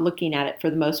while not looking at it for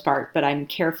the most part, but I'm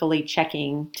carefully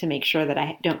checking to make sure that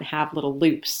I don't have little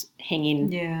loops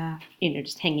hanging,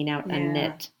 just hanging out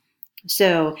unknit.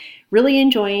 So really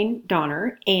enjoying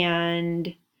Donner, and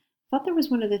I thought there was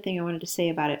one other thing I wanted to say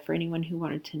about it for anyone who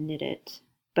wanted to knit it.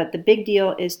 But the big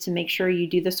deal is to make sure you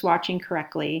do the swatching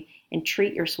correctly and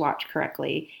treat your swatch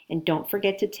correctly. And don't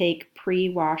forget to take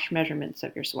pre-wash measurements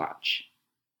of your swatch,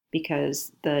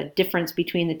 because the difference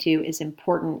between the two is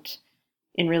important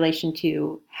in relation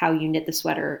to how you knit the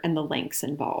sweater and the lengths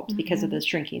involved because of the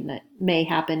shrinking that may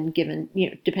happen given,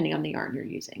 depending on the yarn you're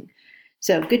using.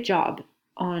 So good job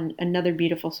on another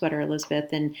beautiful sweater,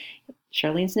 Elizabeth. And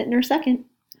Charlene's knitting her second.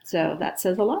 So that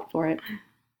says a lot for it.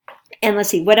 And let's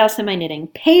see, what else am I knitting?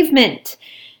 Pavement.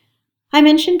 I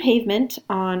mentioned Pavement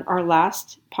on our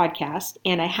last podcast,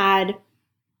 and I had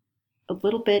a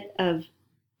little bit of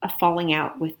a falling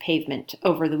out with Pavement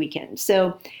over the weekend.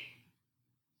 So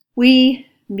we,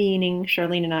 meaning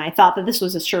Charlene and I, thought that this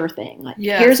was a sure thing. Like,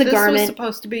 here's a garment. This was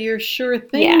supposed to be your sure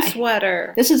thing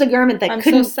sweater. This is a garment that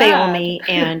couldn't fail me,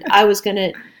 and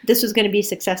this was gonna be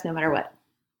success no matter what.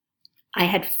 I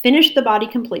had finished the body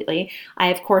completely. I,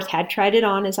 of course, had tried it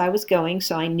on as I was going,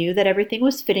 so I knew that everything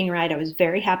was fitting right. I was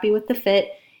very happy with the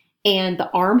fit, and the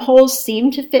armholes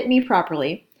seemed to fit me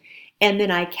properly. And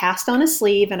then I cast on a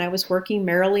sleeve, and I was working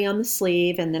merrily on the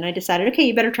sleeve, and then I decided, okay,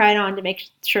 you better try it on to make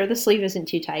sure the sleeve isn't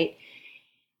too tight.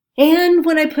 And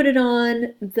when I put it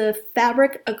on, the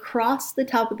fabric across the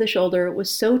top of the shoulder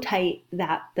was so tight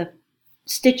that the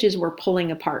stitches were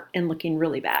pulling apart and looking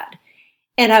really bad.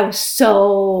 And I was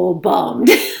so bummed.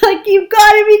 Like, you've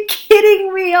got to be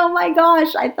kidding me. Oh my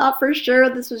gosh. I thought for sure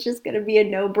this was just going to be a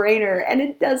no-brainer, and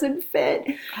it doesn't fit.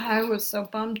 I was so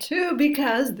bummed too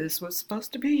because this was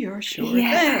supposed to be your sure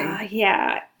thing.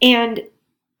 Yeah. And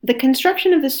the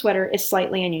construction of the sweater is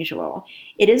slightly unusual.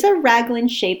 It is a raglan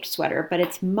shaped sweater, but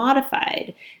it's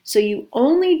modified. So you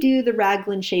only do the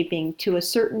raglan shaping to a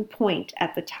certain point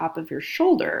at the top of your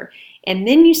shoulder, and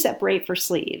then you separate for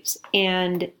sleeves.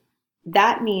 And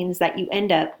that means that you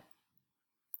end up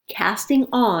casting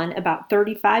on about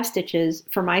 35 stitches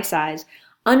for my size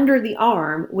under the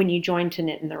arm when you join to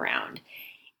knit in the round.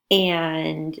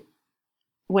 And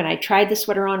when I tried the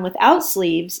sweater on without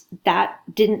sleeves, that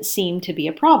didn't seem to be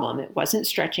a problem. It wasn't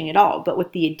stretching at all. But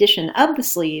with the addition of the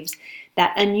sleeves,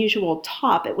 that unusual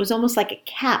top, it was almost like a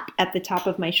cap at the top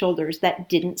of my shoulders that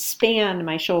didn't span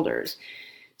my shoulders.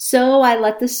 So I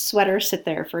let the sweater sit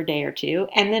there for a day or two,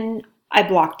 and then I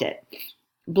blocked it.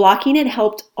 Blocking it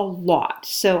helped a lot.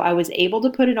 So I was able to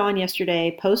put it on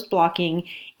yesterday post-blocking,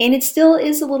 and it still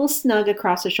is a little snug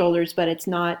across the shoulders, but it's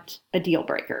not a deal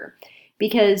breaker.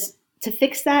 Because to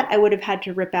fix that, I would have had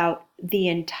to rip out the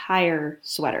entire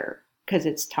sweater because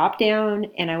it's top down,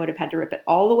 and I would have had to rip it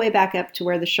all the way back up to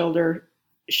where the shoulder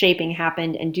shaping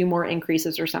happened and do more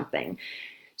increases or something.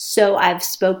 So I've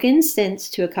spoken since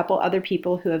to a couple other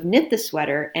people who have knit the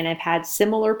sweater, and I've had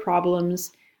similar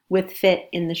problems with fit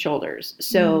in the shoulders.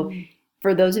 So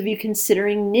for those of you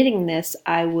considering knitting this,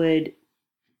 I would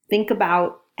think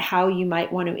about how you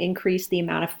might want to increase the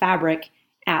amount of fabric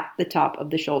at the top of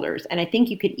the shoulders. And I think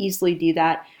you could easily do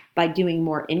that by doing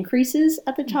more increases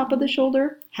at the top of the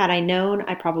shoulder. Had I known,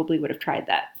 I probably would have tried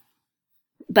that.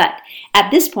 But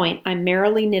at this point, I'm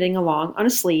merrily knitting along on a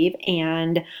sleeve,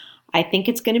 and I think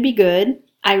it's going to be good.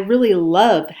 I really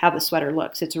love how the sweater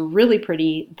looks. It's really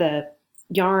pretty. The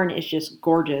yarn is just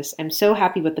gorgeous. I'm so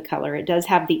happy with the color. It does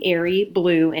have the airy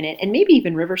blue in it, and maybe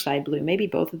even Riverside blue, maybe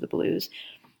both of the blues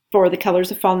for the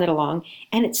colors of Fall Knit Along.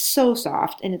 And it's so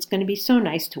soft, and it's going to be so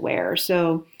nice to wear.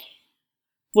 So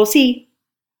we'll see.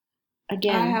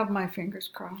 Again, I have my fingers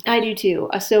crossed. I do too.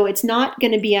 So it's not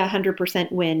going to be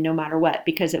 100% win no matter what,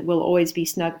 because it will always be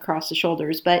snug across the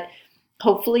shoulders. But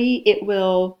hopefully it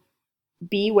will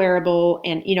be wearable,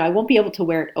 and I won't be able to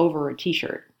wear it over a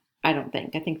t-shirt. I don't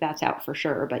think. I think that's out for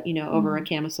sure. But over a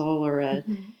camisole or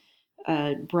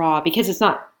a bra, because it's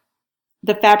not.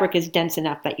 The fabric is dense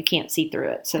enough that you can't see through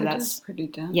it. So that's pretty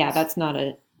dense. Yeah, that's not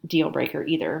a deal breaker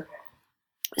either.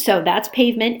 So that's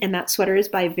Pavement, and that sweater is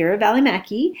by Vera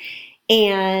Välimäki.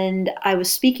 And I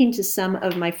was speaking to some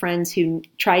of my friends who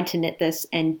tried to knit this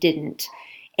and didn't.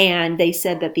 And they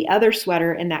said that the other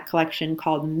sweater in that collection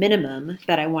called Minimum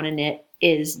that I want to knit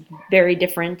is very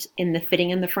different in the fitting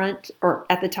in the front or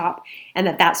at the top. And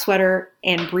that sweater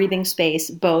and Breathing Space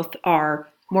both are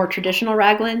more traditional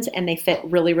raglans, and they fit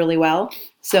really, really well.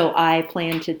 So I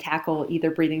plan to tackle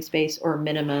either Breathing Space or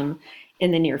Minimum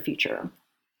in the near future.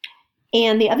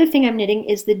 And the other thing I'm knitting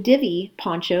is the Divi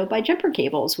poncho by Jumper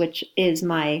Cables, which is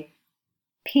my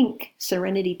pink,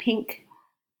 Serenity Pink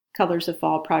Colors of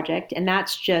Fall project. And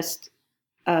that's just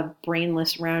a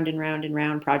brainless round and round and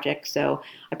round project. So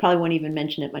I probably won't even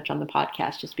mention it much on the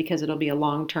podcast just because it'll be a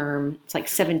long term. It's like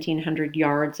 1,700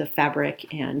 yards of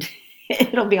fabric, and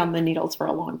it'll be on the needles for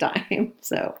a long time.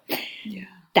 So yeah,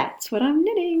 that's what I'm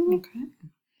knitting. Okay.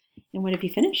 And what have you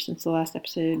finished since the last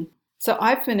episode? So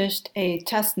I finished a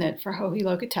test knit for Joji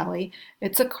Locatelli.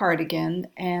 It's a cardigan,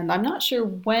 and I'm not sure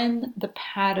when the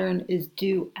pattern is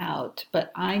due out,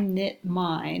 but I knit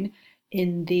mine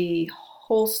in the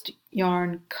Holst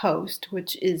Yarn Coast,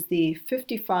 which is the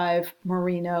 55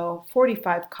 merino,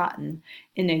 45 cotton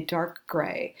in a dark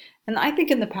gray. And I think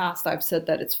in the past I've said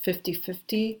that it's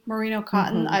 50-50 merino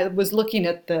cotton. I was looking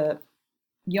at the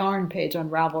yarn page on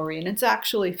Ravelry, and it's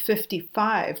actually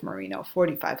 55 merino,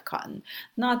 45 cotton.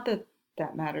 Not that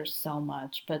that matters so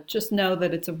much, but just know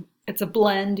that it's a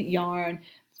blend yarn.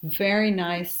 It's very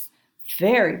nice,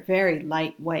 very, very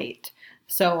lightweight.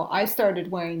 So I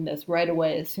started wearing this right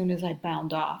away as soon as I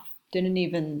bound off. Didn't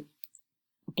even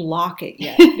block it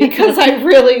yet because I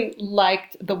really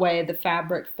liked the way the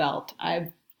fabric felt.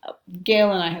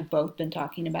 Gail and I have both been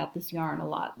talking about this yarn a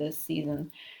lot this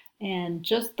season, And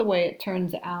just the way it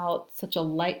turns out, such a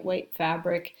lightweight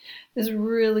fabric, is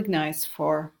really nice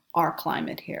for our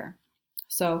climate here.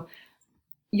 So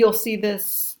you'll see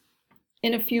this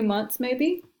in a few months,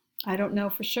 maybe. I don't know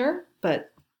for sure,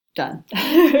 but done.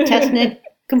 Test knit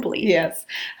complete. Yes.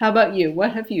 How about you?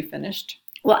 What have you finished?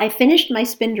 Well, I finished my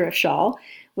Spindrift shawl,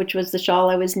 which was the shawl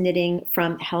I was knitting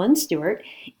from Helen Stewart,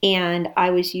 and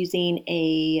I was using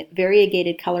a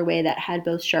variegated colorway that had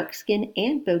both sharkskin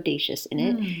and bodacious in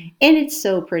it, and it's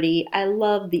so pretty. I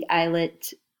love the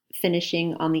eyelet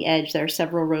finishing on the edge. There are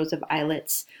several rows of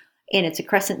eyelets, and it's a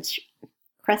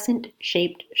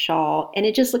crescent-shaped shawl, and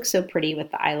it just looks so pretty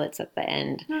with the eyelets at the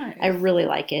end. Nice. I really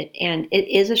like it, and it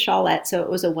is a shawlette, so it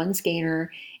was a one skeiner.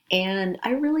 And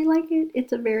I really like it.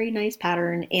 It's a very nice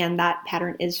pattern, and that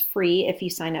pattern is free if you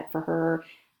sign up for her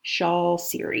shawl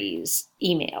series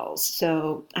emails.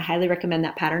 So I highly recommend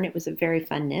that pattern. It was a very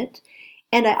fun knit.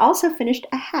 And I also finished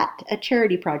a hat, a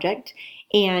charity project,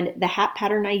 and the hat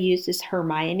pattern I used is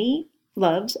Hermione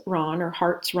Loves Ron, or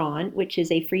Hearts Ron, which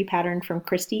is a free pattern from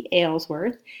Christy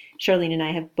Aylesworth. Charlene and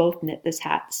I have both knit this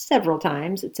hat several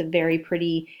times. It's a very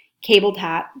pretty cabled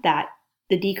hat that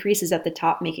the decreases at the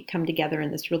top make it come together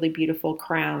in this really beautiful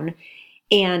crown.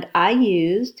 And I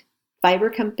used Fiber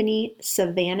Company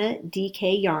Savannah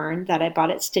DK yarn that I bought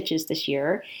at Stitches this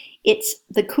year. It's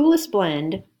the coolest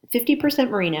blend, 50%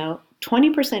 merino,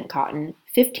 20% cotton,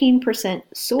 15%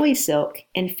 soy silk,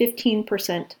 and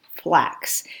 15%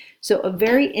 flax. So a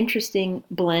very interesting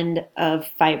blend of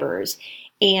fibers.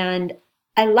 And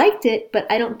I liked it, but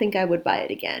I don't think I would buy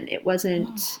it again. It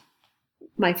wasn't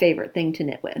my favorite thing to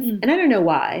knit with. And I don't know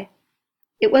why.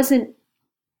 It wasn't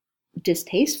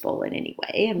distasteful in any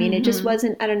way. I mean, it just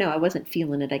wasn't, I don't know, I wasn't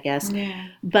feeling it, I guess. Yeah.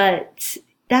 But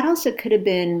that also could have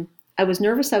been, I was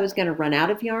nervous I was going to run out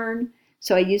of yarn.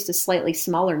 So I used a slightly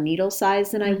smaller needle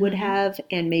size than I would have,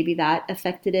 and maybe that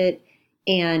affected it.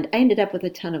 And I ended up with a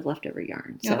ton of leftover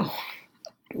yarn. So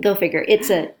go figure. It's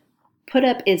a put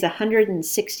up is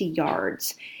 160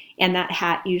 yards, and that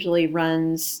hat usually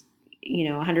runs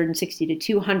 160 to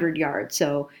 200 yards.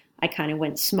 So I kind of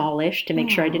went smallish to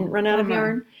make sure I didn't run out of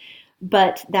yarn.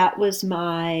 But that was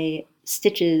my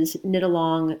Stitches Knit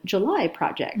Along July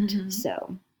project.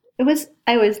 So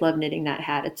I always love knitting that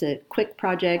hat. It's a quick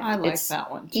project. I like it's that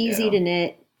one too. Easy to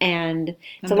knit, and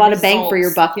it's a lot of bang for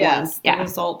your buck one. The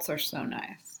results are so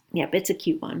nice. Yep, it's a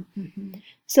cute one.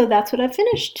 So that's what I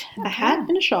finished. A hat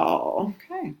and a shawl.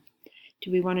 Okay.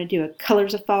 Do we want to do a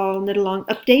Colors of Fall Knit Along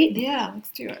update? Yeah,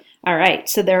 let's do it. All right,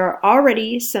 so there are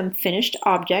already some finished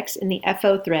objects in the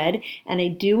FO thread, and I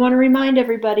do want to remind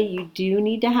everybody you do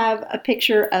need to have a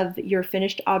picture of your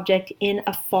finished object in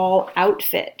a fall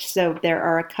outfit. So there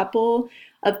are a couple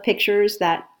of pictures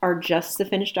that are just the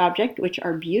finished object, which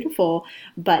are beautiful,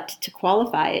 but to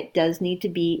qualify, it does need to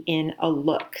be in a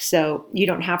look. So you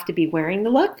don't have to be wearing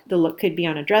the look. The look could be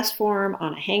on a dress form,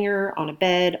 on a hanger, on a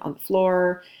bed, on the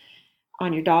floor,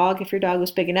 on your dog, if your dog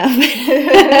was big enough.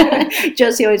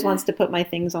 Josie always wants to put my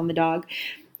things on the dog.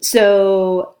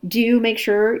 So do make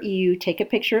sure you take a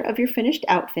picture of your finished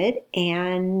outfit,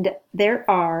 and there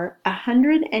are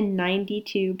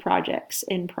 192 projects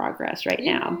in progress right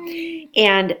now.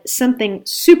 And something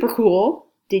super cool,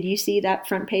 did you see that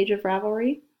front page of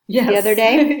Ravelry the other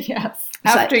day? Yes.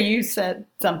 After you said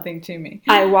something to me.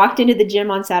 I walked into the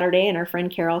gym on Saturday, and our friend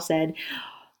Carol said,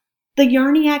 the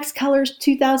Yarniacs Colors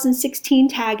 2016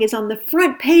 tag is on the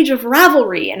front page of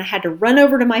Ravelry. And I had to run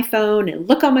over to my phone and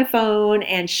look on my phone.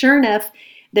 And sure enough,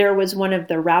 there was one of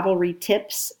the Ravelry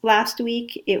tips last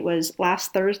week. It was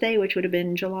last Thursday, which would have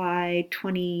been July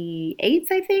 28th,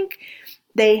 I think.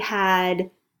 They had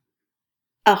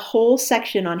a whole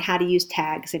section on how to use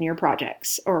tags in your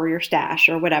projects or your stash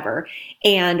or whatever.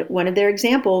 And one of their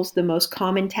examples, the most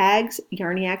common tags,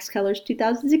 Yarniacs Colors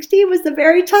 2016, was the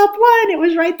very top one. It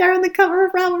was right there on the cover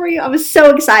of Ravelry. I was so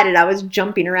excited. I was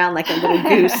jumping around like a little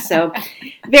goose. So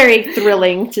very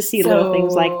thrilling to see little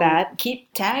things like that.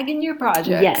 Keep tagging your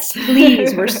projects. Yes,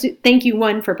 please. Thank you,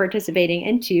 one, for participating,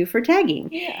 and two, for tagging.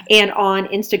 Yeah. And on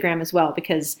Instagram as well,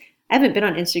 because I haven't been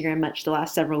on Instagram much the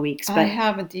last several weeks. But I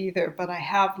haven't either, but I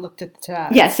have looked at the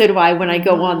tags. Yeah, so do I. When I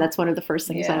go on, that's one of the first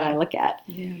things that I look at.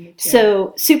 Yeah, me too.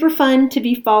 So super fun to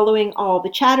be following all the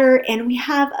chatter, and we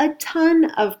have a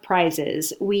ton of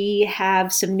prizes. We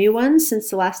have some new ones since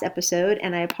the last episode,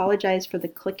 and I apologize for the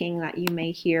clicking that you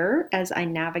may hear as I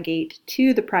navigate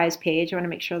to the prize page. I want to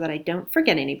make sure that I don't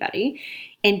forget anybody.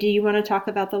 And do you want to talk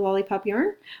about the lollipop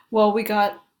yarn? Well, we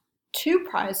got 2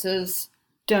 prizes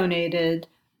donated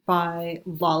by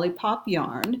Lollipop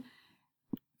Yarn,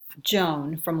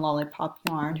 Joan from Lollipop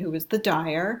Yarn, who was the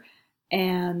dyer,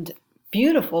 and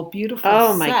beautiful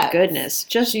Oh my sets. goodness,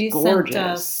 just she gorgeous. sent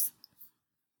us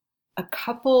a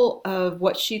couple of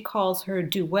what she calls her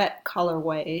duet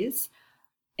colorways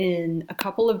in a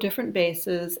couple of different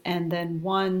bases, and then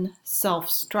one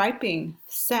self-striping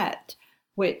set,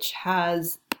 which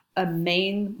has a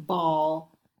main ball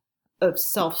of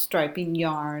self-striping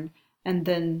yarn and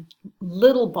then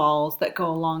little balls that go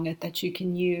along it that you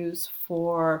can use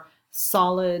for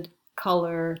solid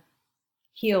color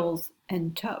heels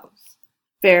and toes.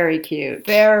 Very cute.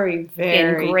 Very,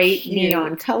 very in great cute.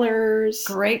 Neon colors.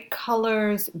 Great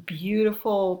colors,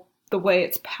 beautiful. The way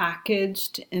it's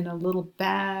packaged in a little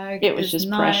bag. It was just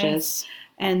nice. precious.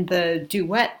 And the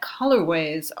duet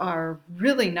colorways are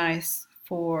really nice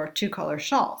for 2-color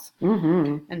shawls.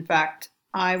 Mm-hmm. In fact,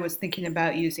 I was thinking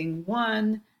about using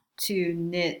one to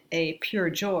knit a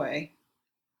Pure Joy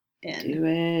in. Do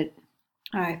it.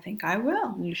 I think I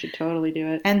will. You should totally do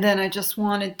it. And then I just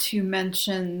wanted to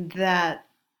mention that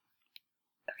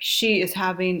she is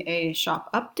having a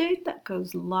shop update that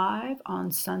goes live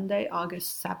on Sunday,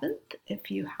 August 7th. If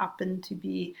you happen to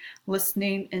be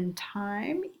listening in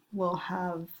time, we'll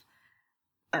have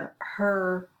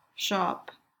her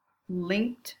shop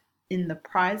linked in the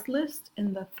prize list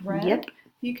in the thread. Yep.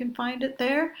 You can find it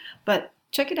there. But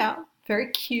check it out. Very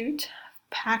cute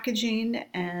packaging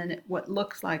and what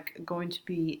looks like going to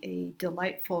be a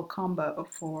delightful combo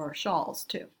for shawls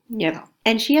too. Yep. So.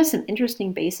 And she has some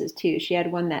interesting bases too. She had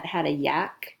one that had a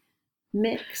yak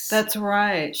mix. That's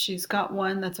right. She's got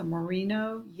one that's a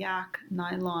merino yak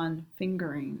nylon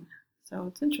fingering. So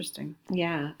it's interesting.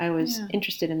 Yeah, I was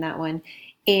interested in that one.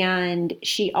 And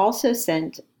she also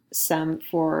sent some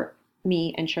for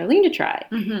me and Charlene to try.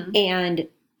 Mm-hmm. And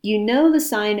you know the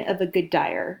sign of a good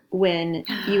dyer when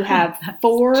you have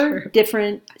 4 true.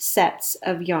 Different sets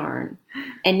of yarn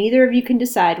and neither of you can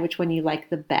decide which one you like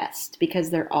the best because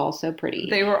they're all so pretty.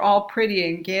 They were all pretty,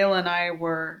 and Gail and I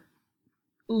were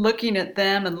looking at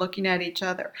them and looking at each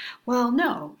other. Well,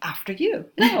 no, after you.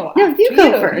 No, you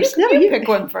go first. You pick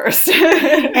one first.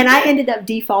 And I ended up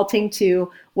defaulting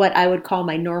to what I would call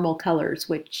my normal colors,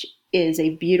 which is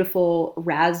a beautiful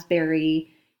raspberry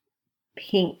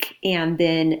pink, and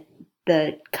then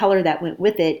the color that went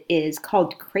with it is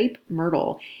called Crepe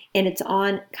Myrtle, and it's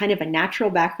on kind of a natural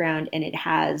background, and it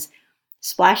has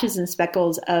splashes and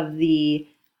speckles of the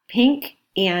pink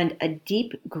and a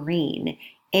deep green,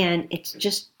 and it's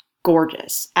just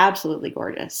gorgeous, absolutely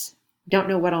gorgeous. Don't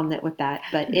know what I'll knit with that,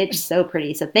 but it's so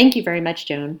pretty. So thank you very much,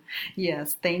 Joan.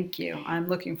 Yes, thank you. I'm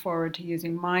looking forward to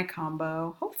using my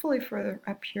combo, hopefully for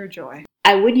a Pure Joy.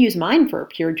 I would use mine for a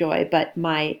Pure Joy, but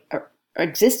my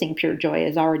existing Pure Joy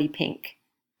is already pink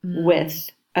with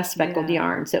a speckled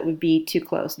yarn, so it would be too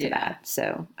close to that.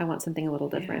 So I want something a little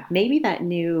different. Maybe that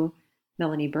new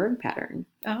Melanie Berg pattern.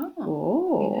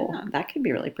 That could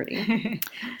be really pretty.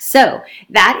 So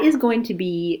that is going to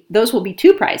be, those will be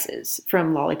 2 prizes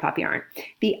from Lollipop Yarn.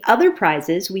 The other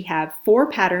prizes, we have 4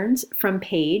 patterns from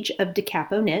Paige of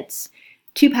DeCapo Knits,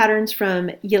 2 patterns from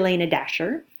Yelena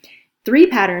Dasher, 3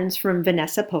 patterns from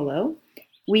Vanessa Polo.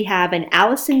 We have an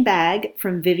Allison bag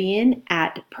from Vivian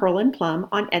at Pearl and Plum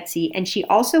on Etsy, and she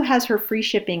also has her free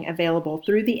shipping available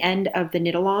through the end of the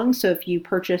knit along. So if you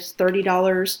purchase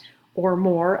 $30 or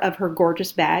more of her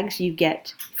gorgeous bags, you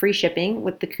get free shipping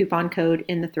with the coupon code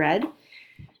in the thread.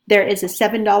 There is a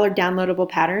 $7 downloadable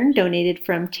pattern donated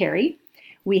from Terry.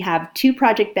 We have 2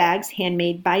 project bags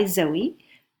handmade by Zoe.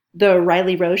 The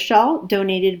Riley Rose shawl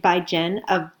donated by Jen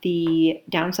of the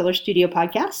Down Cellar Studio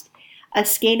podcast. A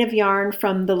skein of yarn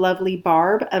from the lovely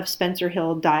Barb of Spencer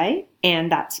Hill Dye,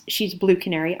 and she's Blue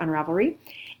Canary on Ravelry.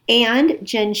 And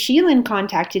Jen Sheelan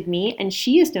contacted me, and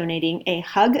she is donating a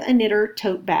Hug a Knitter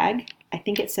tote bag. I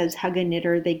think it says Hug a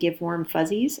Knitter, they give warm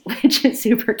fuzzies, which is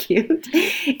super cute,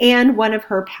 and one of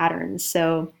her patterns.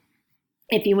 So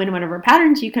if you win one of her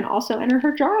patterns, you can also enter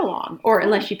her jar along, or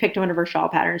unless you picked one of her shawl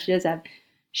patterns. She does have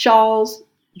shawls,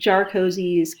 jar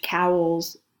cozies,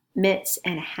 cowls, mitts,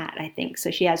 and a hat, I think.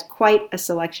 So she has quite a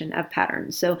selection of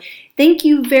patterns. So thank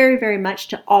you very, very much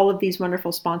to all of these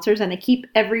wonderful sponsors. And I keep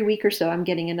every week or so, I'm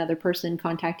getting another person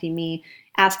contacting me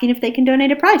asking if they can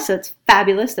donate a prize. So it's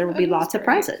fabulous. There will be lots of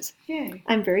prizes. Yay.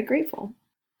 I'm very grateful.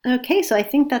 Okay, so I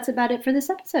think that's about it for this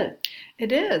episode.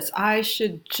 It is. I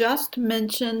should just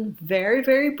mention very,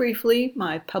 very briefly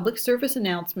my public service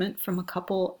announcement from a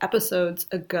couple episodes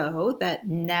ago that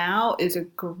now is a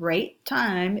great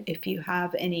time if you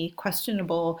have any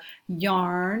questionable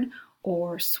yarn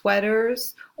or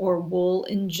sweaters or wool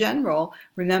in general.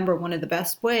 Remember, one of the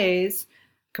best ways,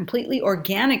 completely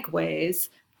organic ways,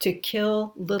 to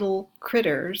kill little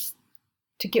critters,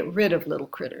 to get rid of little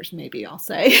critters, maybe I'll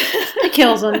say. It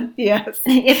kills them. Yes.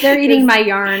 If they're eating my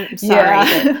yarn, I'm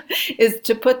sorry. Is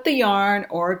to put the yarn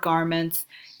or garments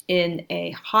in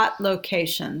a hot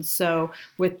location. So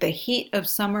with the heat of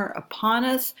summer upon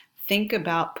us, think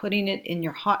about putting it in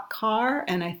your hot car.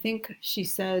 And I think she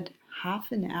said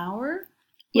half an hour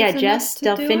Yeah, was enough Jess to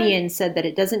do it. Delphinian said that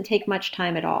it doesn't take much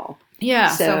time at all. Yeah,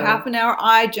 so So half an hour.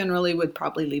 I generally would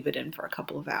probably leave it in for a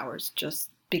couple of hours just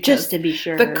just because to be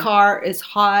sure. the car is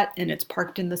hot and it's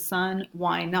parked in the sun.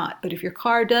 Why not? But if your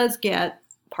car does get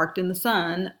parked in the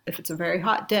sun, if it's a very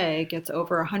hot day, gets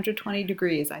over 120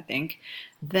 degrees, I think,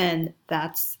 then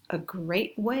that's a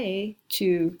great way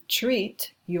to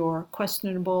treat your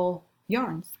questionable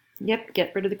yarns. Yep,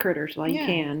 get rid of the critters while you Yeah.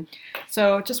 can.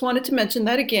 So just wanted to mention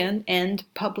that again, and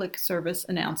public service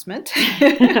announcement.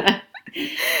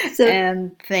 So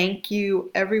And thank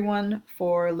you everyone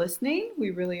for listening.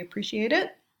 We really appreciate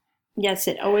it. yes,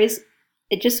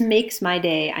 it just makes my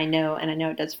day, I know, and I know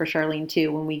it does for Charlene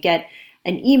too, when we get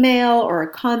an email or a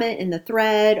comment in the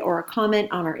thread or a comment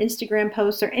on our Instagram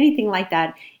posts or anything like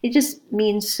that. It just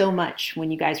means so much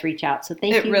when you guys reach out. So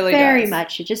thank It you really very does.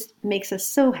 much. It just makes us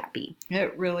so happy.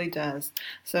 It really does.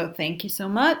 So thank you so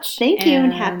much. Thank you,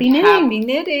 and happy knitting. Happy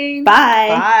knitting. Bye.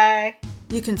 Bye.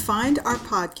 You can find our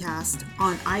podcast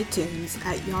on iTunes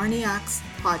at Yarniacs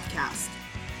Podcast.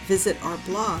 Visit our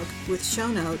blog with show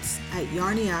notes at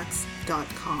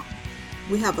yarniacs.com.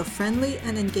 We have a friendly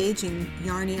and engaging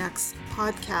Yarniacs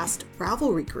podcast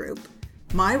Ravelry group.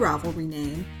 My Ravelry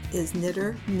name is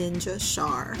Knitter Ninja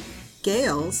Shar.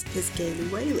 Gail's is Gaily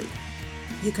Whaley.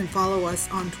 You can follow us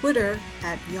on Twitter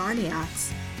at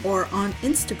Yarniacs or on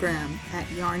Instagram at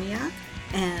Yarniac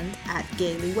and at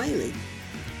Gaily Whaley.